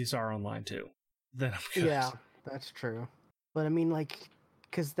 Phantasy Star Online 2, then I'm good. Yeah, that's true. But I mean, like,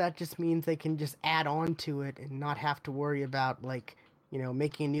 because that just means they can just add on to it and not have to worry about, like,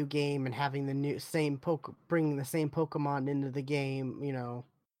 making a new game and having bringing the same Pokemon into the game.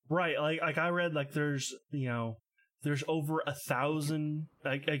 Right, like I read, like there's over 1,000,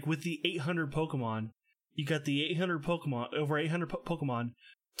 like with the 800 Pokemon, you got the 800 Pokemon, over 800 Pokemon,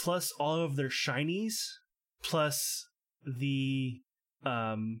 plus all of their shinies, plus the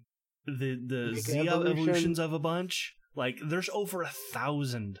Z evolutions of a bunch. Like there's over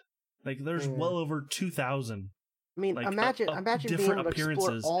 1,000. Like there's well over 2,000. I mean, like, imagine being able to explore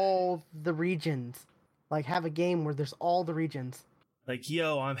appearances. all the regions. Like, have a game where there's all the regions. Like,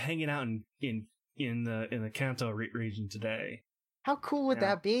 yo, I'm hanging out in the Kanto region today. How cool would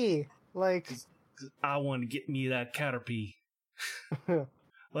that be? Like, I want to get me that Caterpie.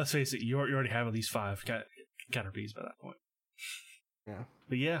 Let's face it, you already have at least 5 Caterpies by that point. Yeah.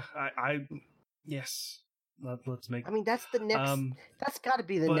 But yeah, yes. Let's make. I mean, that's the next. That's got to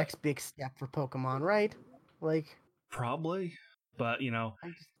be the next big step for Pokemon, right? Like, probably, but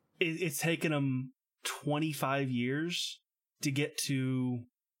it's taken them 25 years to get to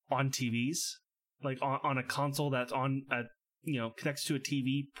on TVs, like on a console that's on connects to a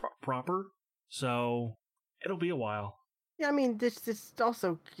TV proper. So it'll be a while. Yeah, I mean, this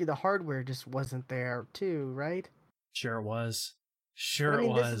also the hardware just wasn't there too, right? Sure it was. It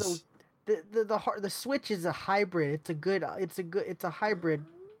was. The Switch is a hybrid. It's a hybrid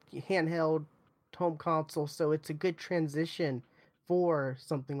handheld home console, so it's a good transition for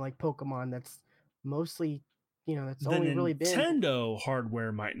something like Pokemon that's mostly, that's the only really been Nintendo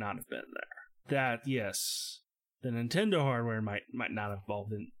hardware might not have been there. That, yes. The Nintendo hardware might not have all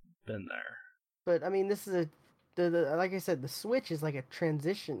been there. But I mean, this is like I said, the Switch is like a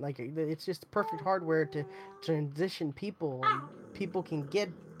transition. Like, it's just perfect hardware to transition people, and people can get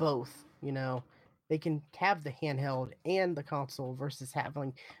both. They can have the handheld and the console versus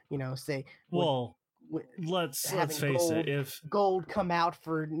having, say, let's face it, if Gold come out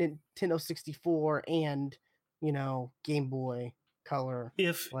for Nintendo 64 and Game Boy Color,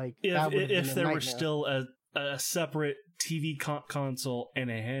 if there were still a separate TV console and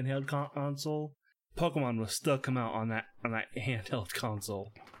a handheld console, Pokemon will still come out on that handheld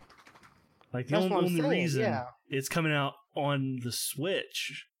console. Like the That's what I'm only saying. reason Yeah. it's coming out on the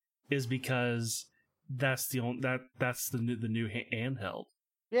Switch is because that's the new handheld.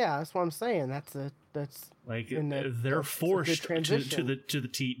 Yeah, that's what I'm saying. That's Like and they're that's a good forced transition.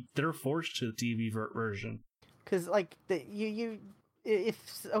 they're forced to the TV version. Because like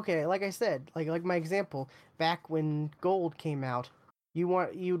if okay, like I said, like my example, back when Gold came out, you'd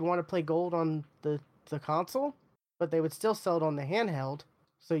want to play Gold on the console, but they would still sell it on the handheld,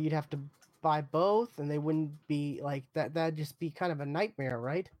 so you'd have to buy both, and they wouldn't be like that. That'd just be kind of a nightmare,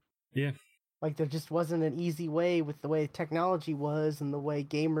 right? Yeah, Like there just wasn't an easy way with the way technology was and the way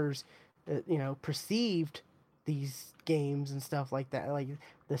gamers, perceived these games and stuff like that. Like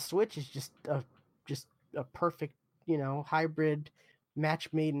the Switch is just a perfect, hybrid, match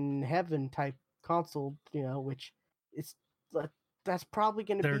made in heaven type console. Which it's like that's probably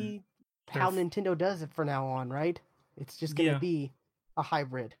going to they're be they're how Nintendo does it from now on, right? It's just going to yeah be a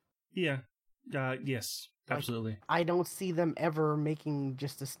hybrid. yeah yes, Like absolutely. I don't see them ever making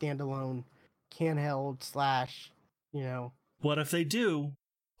just a standalone handheld slash, you know, What if they do?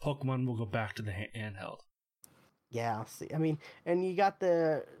 Pokemon will go back to the handheld. yeah. See, I mean, and you got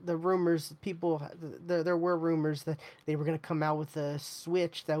the rumors. People, there were rumors that they were gonna come out with a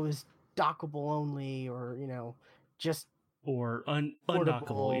Switch that was dockable only, or just Or undockable.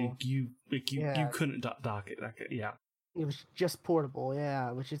 portable. You Yeah, couldn't dock it. Yeah, it was just portable.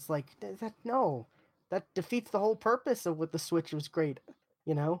 Yeah, which is like that. No, that defeats the whole purpose of what the Switch was great.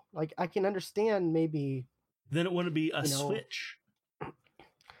 Like I can understand maybe then it wouldn't be a you know Switch.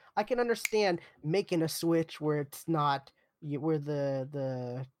 I can understand making a Switch where it's not where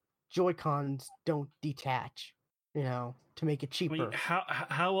the Joy Cons don't detach, to make it I mean, cheaper.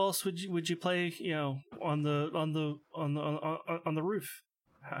 how else would you play? On the roof.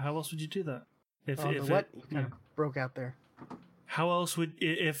 How else would you do that? On the If what? it You kind of broke out there. how else would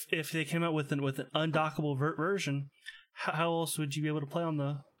if they came out with an undockable version? How else would you be able to play on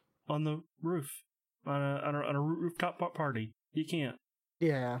the roof on a rooftop party? You can't.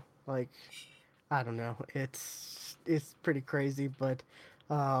 Yeah, like I don't know. It's pretty crazy, but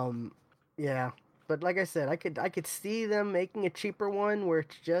um, yeah. But like I said, I could see them making a cheaper one where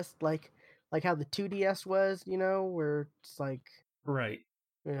it's just like how the 2DS was, where it's like Right.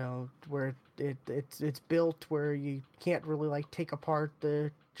 where it's built where you can't really like take apart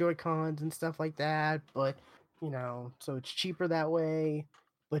the Joy Cons and stuff like that, but so it's cheaper that way.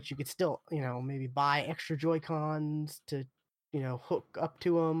 But you could still, maybe buy extra Joy Cons to, hook up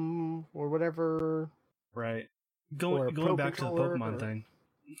to them or whatever, Right. or a Going Pro back to the controller. Pokemon thing.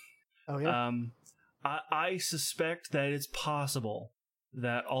 Oh yeah, Um, I suspect that it's possible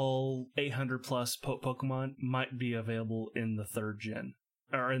that all 800 plus Pokemon might be available in the third gen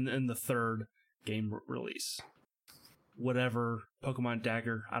or in the third game release. Whatever Pokemon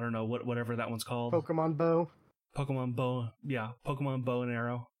Dagger, I don't know whatever that one's called. Pokemon Bow. Pokemon Bow, yeah. Pokemon Bow and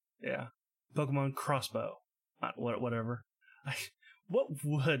Arrow, yeah. Pokemon Crossbow, whatever. What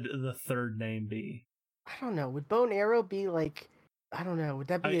would the third name be? I don't know. Would Bow and Arrow be like? I don't know. Would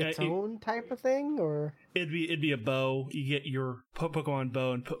that be its It, own type of thing, or it'd be a bow. You get your Pokemon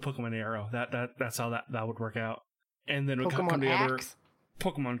Bow and Pokemon Arrow. That's how that would work out. And then it would come Pokemon together. Axe?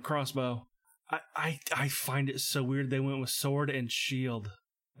 Pokemon Crossbow. I find it so weird they went with Sword and Shield.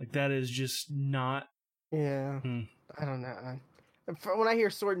 Like that is just not. Yeah, Hmm. I don't know. When I hear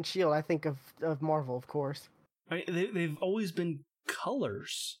Sword and Shield, I think of Marvel, of course. They've always been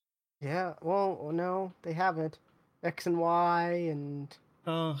colors. Yeah, well, no, they haven't. X and Y and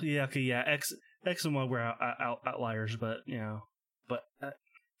Oh yeah, okay, yeah. X and Y were outliers, but but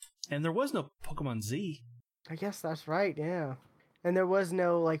and there was no Pokemon Z. I guess that's right, yeah. And there was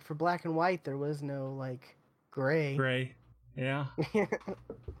no like for Black and White, there was no like gray. Gray. Yeah,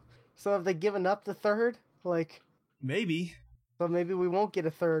 So have they given up the third? Like, maybe. so maybe we won't get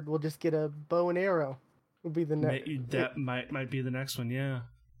a third. We'll just get a bow and arrow. Would be the next. That might be the next one. Yeah.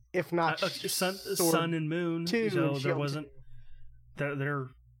 If not Sword Sun and Moon. 2 So and there Shield wasn't 2.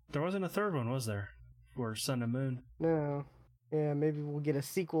 there wasn't a third one, was there? For Sun and Moon. No. Yeah, maybe we'll get a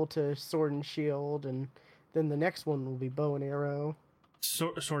sequel to Sword and Shield, and then the next one will be Bow and Arrow.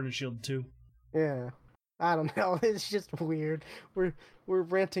 Sword and Shield 2. Yeah. I don't know. It's just weird. We're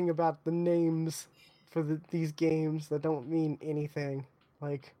ranting about the names for these games that don't mean anything.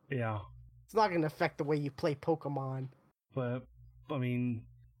 Like, Yeah, it's not going to affect the way you play Pokemon. but I mean,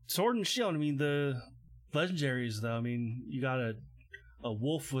 Sword and Shield. I mean the legendaries though. I mean you got a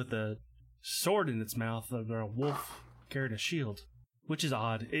wolf with a sword in its mouth, or a wolf carrying a shield, which is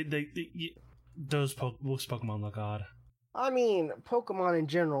odd. Those most Pokemon look odd. I mean, Pokemon in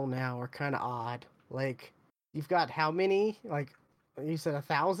general now are kind of odd. Like, you've got how many? Like, you said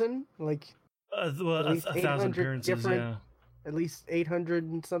 1,000? Like, Well, At least a eight thousand hundred appearances, different, yeah. at least 800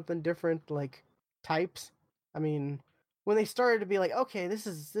 and something different like types. I mean, when they started to be like, okay, this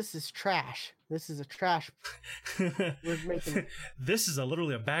is trash. This is a trash. We're making This is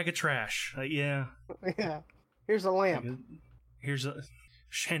literally a bag of trash. Yeah. yeah. Here's a Like, lamp, here's a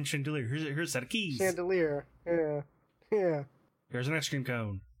chandelier. Here's a set of keys. chandelier. Yeah, yeah. Here's an ice cream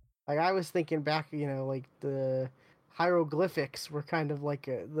cone. Like I was thinking back, like the hieroglyphics were kind of like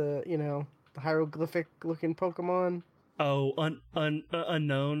the hieroglyphic looking Pokemon. Oh,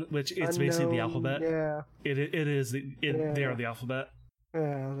 unknown, which it's basically the Unknown, alphabet. yeah, It is they are yeah, the alphabet.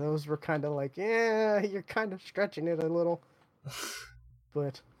 yeah. Those were kind of like, yeah, you're kind of stretching it a little,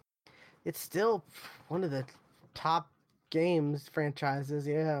 but it's still one of the top games franchises.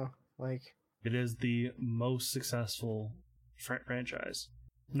 Yeah, like It is the most successful franchise.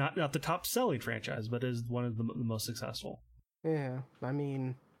 Not the top selling franchise, but is one of the most successful. yeah. I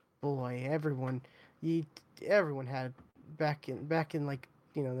mean, boy, you everyone had back in like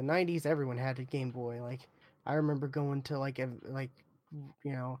the 90s. Everyone had a Game Boy. Like I remember going to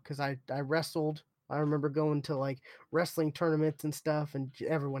because I wrestled. I remember going to like wrestling tournaments and stuff, and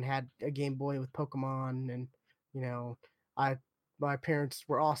everyone had a Game Boy with Pokemon, and you know, I my parents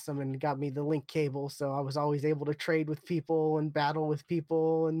were awesome and got me the link cable, so I was always able to trade with people and battle with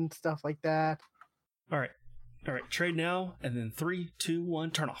people and stuff like that. All right, all right. Trade now, and then 3, 2,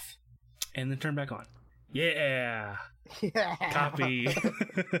 1, turn off, and then turn back on. Yeah, Yeah. copy.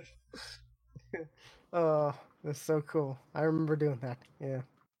 Oh, that's so cool. I remember doing that. Yeah.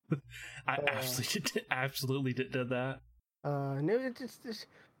 I absolutely did that. No,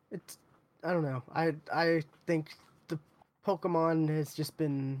 it's I don't know. I think the Pokemon has just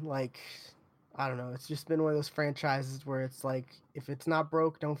been like I don't know. It's just been one of those franchises where it's like if it's not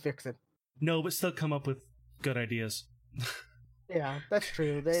broke, don't fix it. No, but still come up with good ideas. Yeah, that's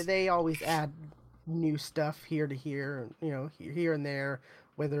true. They always add new stuff here to here, here and there,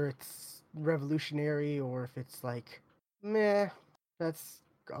 whether it's revolutionary or if it's like meh, that's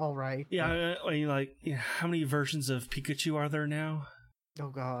all right. But Yeah, I mean, like, how many versions of Pikachu are there now? oh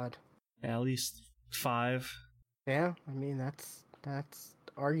god. At least 5. Yeah, I mean that's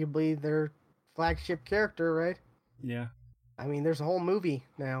arguably their flagship character, right? Yeah, I mean, there's a whole movie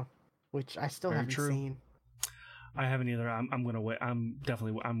now, which I still very haven't true. seen. I haven't either. I'm gonna wait. I'm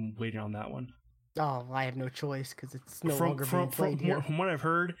waiting on that one. Oh, I have no choice because it's no longer being From played here. from what I've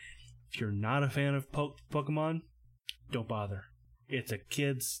heard, if you're not a fan of Pokemon, don't bother. It's a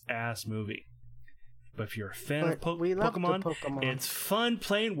kids ass movie. But if you're a fan of We love the Pokemon, Pokemon. it's fun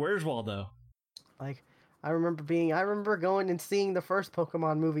playing Where's Waldo. Like, I remember going and seeing the first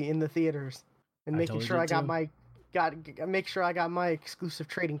Pokemon movie in the theaters and I making totally sure did I got too. make sure I got my exclusive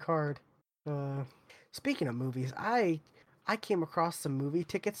trading card. Uh, Speaking of movies, I came across some movie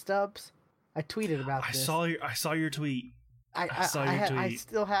ticket stubs. I tweeted about this. I saw your tweet. I I saw your tweet. I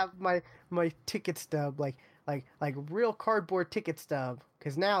still have my ticket stub, like real cardboard ticket stub,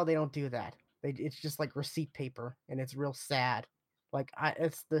 because now they don't do that. It's just like receipt paper, and it's real sad. Like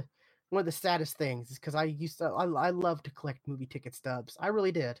it's the one of the saddest things is because I love to collect movie ticket stubs. I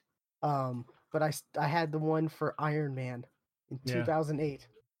really did. But I had the one for Iron Man in Yeah. 2008,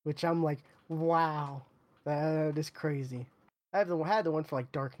 which I'm like, wow, that is crazy. Had the one for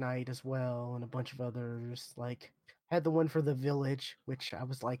like Dark Knight as well, and a bunch of others. Like had the one for The Village, which I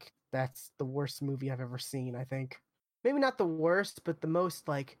was like, that's the worst movie I've ever seen. I think maybe not the worst, but the most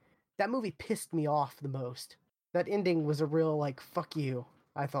like that movie pissed me off the most. That ending was a real like fuck you.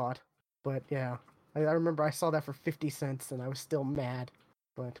 I thought, but yeah, I remember I saw that for 50 cents and I was still mad.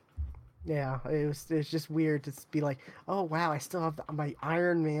 But yeah, it's just weird to be like, oh wow, I still have my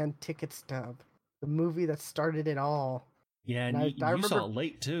Iron Man ticket stub, the movie that started it all. Yeah, And and I you saw remember, it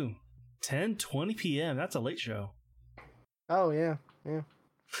late too. 10:20 p.m. That's a late show. oh yeah, yeah.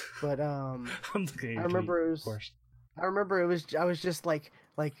 But I'm looking at I your tweet, remember it of was course. I remember it was I was just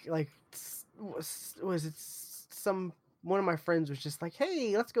was it some one of my friends was just like,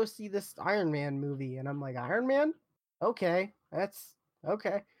 "Hey, let's go see this Iron Man movie." And I'm like, "Iron Man? Okay. That's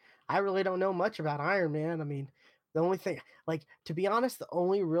okay." I really don't know much about Iron Man. I mean, the only thing to be honest, the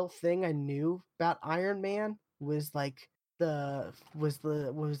only real thing I knew about Iron Man was like what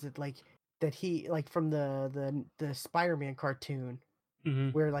was it like that he like from the Spider-Man cartoon Mm-hmm.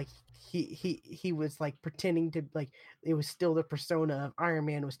 where like he was like pretending to like it was still the persona of Iron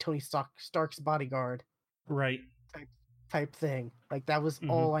Man was Tony Stark's bodyguard Right. type type thing. Like that was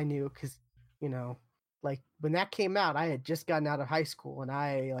Mm-hmm. all I knew because you know like when that came out, I had just gotten out of high school and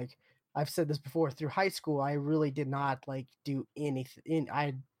I've said this before through high school I really did not like do anything.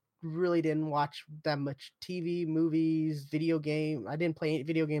 I really didn't watch that much TV, movies, video game. I didn't play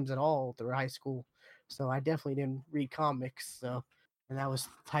video games at all through high school, so I definitely didn't read comics. So, and that was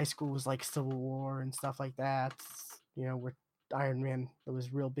high school was like Civil War and stuff like that. Where Iron Man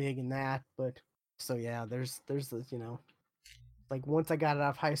was real big in that. But so yeah, there's this, like once I got out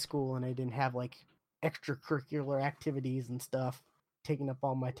of high school and I didn't have like extracurricular activities and stuff taking up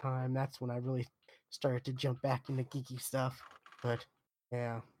all my time, that's when I really started to jump back into geeky stuff. But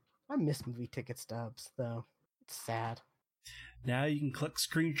yeah, I miss movie ticket stubs though. It's sad. Now you can click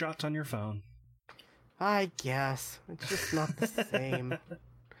screenshots on your phone. I guess it's just not the same.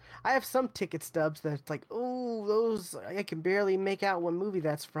 I have some ticket stubs that's like, oh, those I can barely make out what movie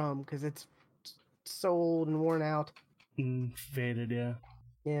that's from because it's so old and worn out. Faded, yeah.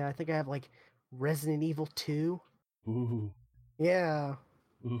 Yeah, I think I have like Resident Evil 2. Ooh. Yeah.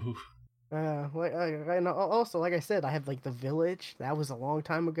 Ooh. And also, like I said, I have like The Village. That was a long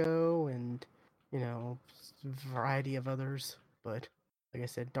time ago, and a variety of others. But like I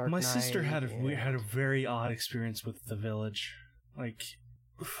said, Dark Knight. My sister had a very odd experience with The Village. Like,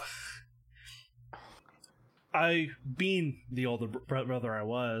 being the older brother I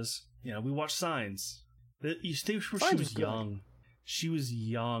was, we watched Signs. She was young. She was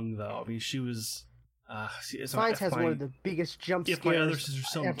young, though. I mean, she was. Signs has one of the biggest jump scares. If my other sister's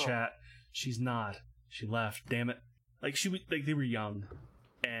still in chat, she's not. She left. Damn it! They were young,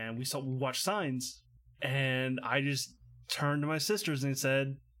 and we watched Signs, and I just turned to my sisters and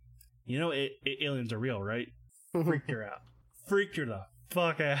said, aliens are real, right? Freaked her out. Freaked her the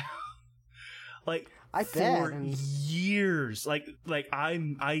fuck out. Like I for years,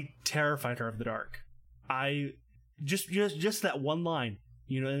 I terrified her of the dark. I just that one line,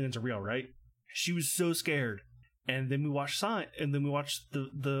 aliens are real, right? She was so scared, and then we watched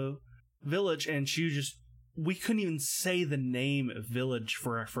the Village, and we couldn't even say the name Village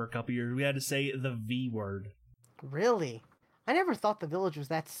for a couple years. We had to say the V word. Really? I never thought The Village was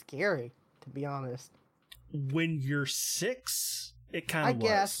that scary, to be honest. When you're 6, it kind of was. I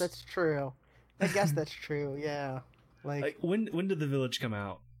guess that's true. Yeah. Like when did The Village come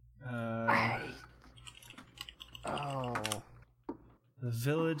out? The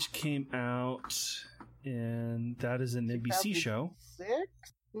Village came out, and that is an NBC show. 6,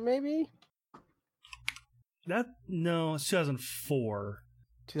 maybe? No, it's 2004.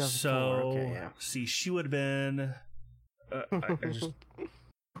 2004. So, okay, yeah. See, she would have been. She would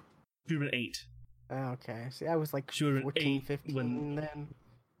have been 8. Okay, see, I was like she would have been 14, 8 15 then.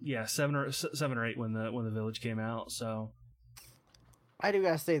 Yeah, 7 or 8 when the Village came out. So, I do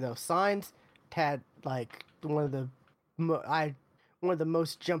gotta say though, Signs had like one of the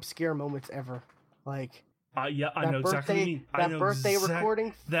most jump scare moments ever. Like, yeah, I know exactly what you mean. That birthday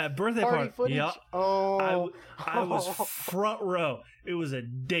recording, that birthday party footage. Yeah. Oh, I was front row. It was a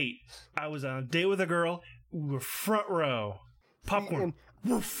date. I was on a date with a girl. We were front row. Popcorn.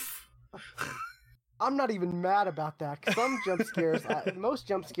 Woof. I'm not even mad about that. Cause some jump scares, most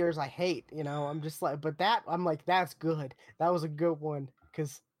jump scares I hate. I'm just like, but that I'm like, that's good. That was a good one.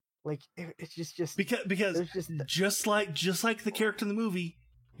 Cause like it's just because just like the character in the movie,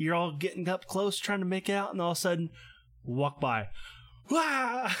 you're all getting up close trying to make out, and all of a sudden walk by.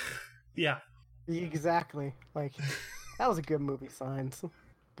 Wah! Yeah, exactly. Like that was a good movie, Signs.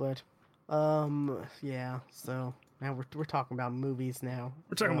 But yeah, so now we're talking about movies now.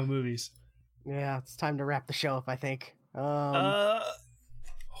 We're talking about movies. Yeah, it's time to wrap the show up, I think. Real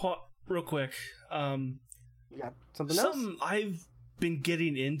quick. You got something else? Something I've been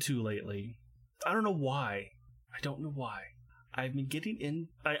getting into lately. I don't know why. I've been getting in.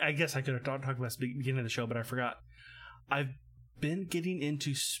 I guess I could have talked about the beginning of the show, but I forgot. I've been getting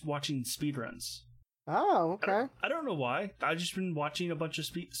into watching speedruns. Oh, okay. I don't know why. I've just been watching a bunch of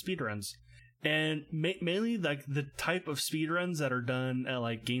speedruns. And mainly like the type of speedruns that are done at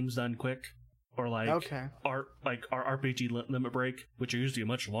like Games Done Quick. Or like our RPG Limit Break, which are usually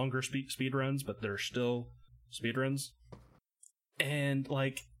much longer speed runs, but they're still speed runs. And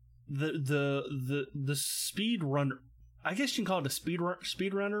like the speed runner, I guess you can call it a speed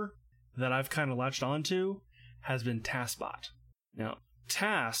runner that I've kind of latched onto, has been TASBot. Now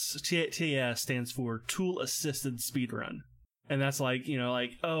TAS stands for Tool Assisted Speedrun, and that's like I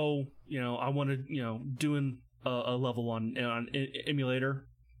want to doing a level on emulator.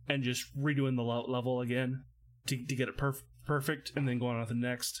 And just redoing the level again to get it perfect, and then going on to the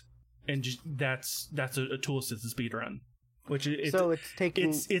next, and just that's a tool assisted speed run, which it's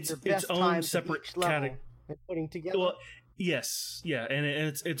taking its own separate category and putting together. Well, yes, yeah, and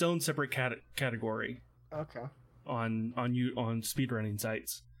it's its own separate category. Okay. On speedrunning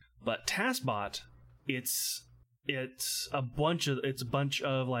sites, but TASBot, it's it's a bunch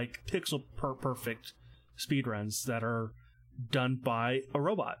of like pixel perfect speedruns that are done by a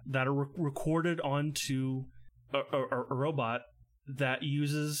robot that are recorded onto a robot that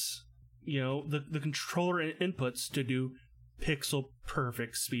uses the controller inputs to do pixel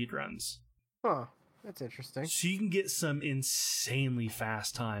perfect speedruns. Huh. That's interesting. So you can get some insanely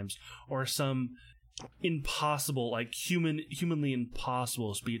fast times or some impossible, like humanly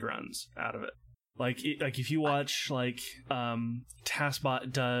impossible speedruns out of it. Like if you watch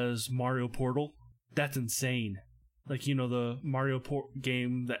ThisÂ does Mario Portal, that's insane. Like the Mario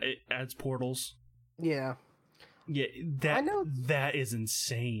game that it adds portals. Yeah. Yeah, that is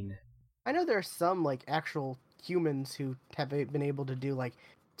insane. I know there are some like actual humans who have been able to do like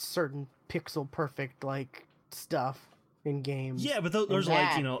certain pixel perfect like stuff in games. Yeah, but those are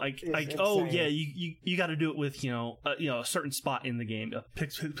like you got to do it with a certain spot in the game, a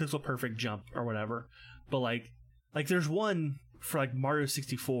pixel perfect jump or whatever. But like there's one for like Mario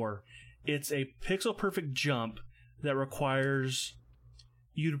 64. It's a pixel perfect jump that requires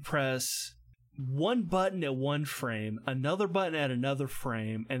you to press one button at one frame, another button at another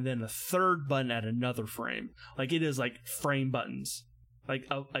frame, and then a third button at another frame. Like it is like frame buttons, like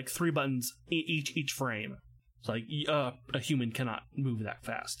 3 buttons each frame. It's like a human cannot move that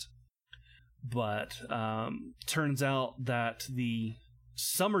fast. But turns out that the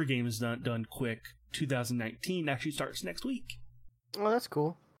Summer Games Done Quick 2019 actually starts next week. Oh, that's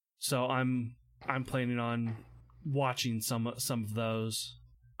cool. So I'm planning on watching some of those.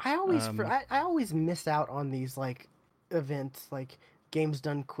 I always miss out on these like events, like Games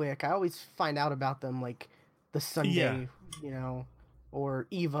Done Quick. I always find out about them like the Sunday, or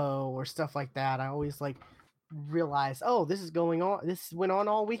Evo or stuff like that. I always like realize, oh, this is going on. This went on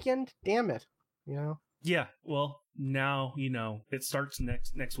all weekend. Damn it, Yeah. Well, now it starts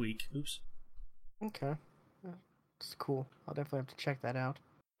next week. Oops. Okay, it's cool. I'll definitely have to check that out.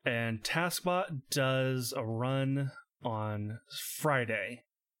 And ThisÄ does a run on Friday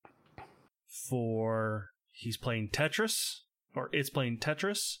he's playing Tetris, or it's playing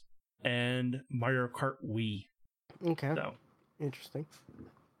Tetris, and Mario Kart Wii. Okay. So interesting.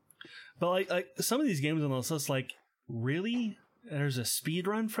 But like some of these games on this list, like, really? There's a speed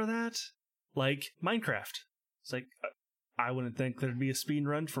run for that? Like Minecraft. It's like, I wouldn't think there'd be a speed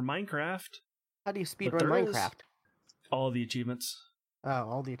run for Minecraft. How do you speed run Minecraft? All the achievements. Oh,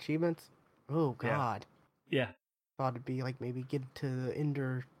 all the achievements? Oh, God. Yeah. Thought it'd be like maybe get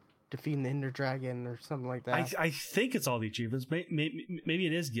to defeating the Ender Dragon or something like that. I think it's all the achievements. Maybe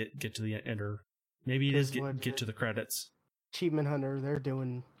it is get to the Ender. Maybe it is get to the credits. Achievement Hunter, they're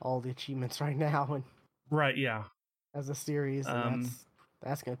doing all the achievements right now, and right, yeah, as a series, and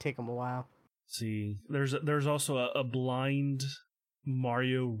that's gonna take them a while. See, there's also a blind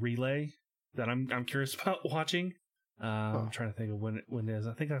Mario relay that I'm curious about watching. I'm trying to think of when it is.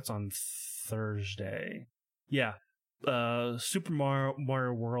 I think that's on Thursday. Yeah, Super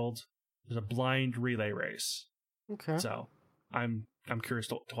Mario World. There's a blind relay race. Okay. So I'm curious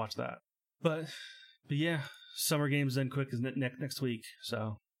to watch that. But yeah, Summer Games Done Quick is next week.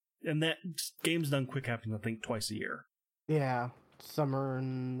 So, and that Games Done Quick happens, I think, twice a year. Yeah, summer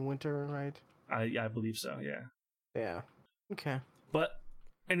and winter, right? I believe so. Yeah. Yeah. Okay. But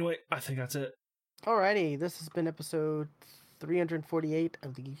anyway, I think that's it. Alrighty, this has been episode 348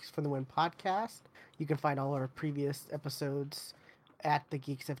 of the Geeks for the Win podcast. You can find all our previous episodes at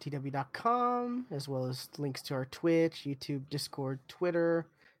thegeeksftw.com, as well as links to our Twitch, YouTube, Discord, Twitter.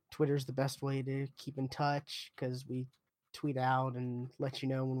 Twitter's the best way to keep in touch because we tweet out and let you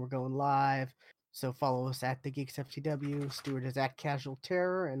know when we're going live. So follow us at thegeeksftw. Stuart is at Casual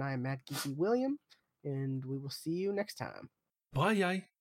Terror, and I am at Geeky William. And we will see you next time. Bye.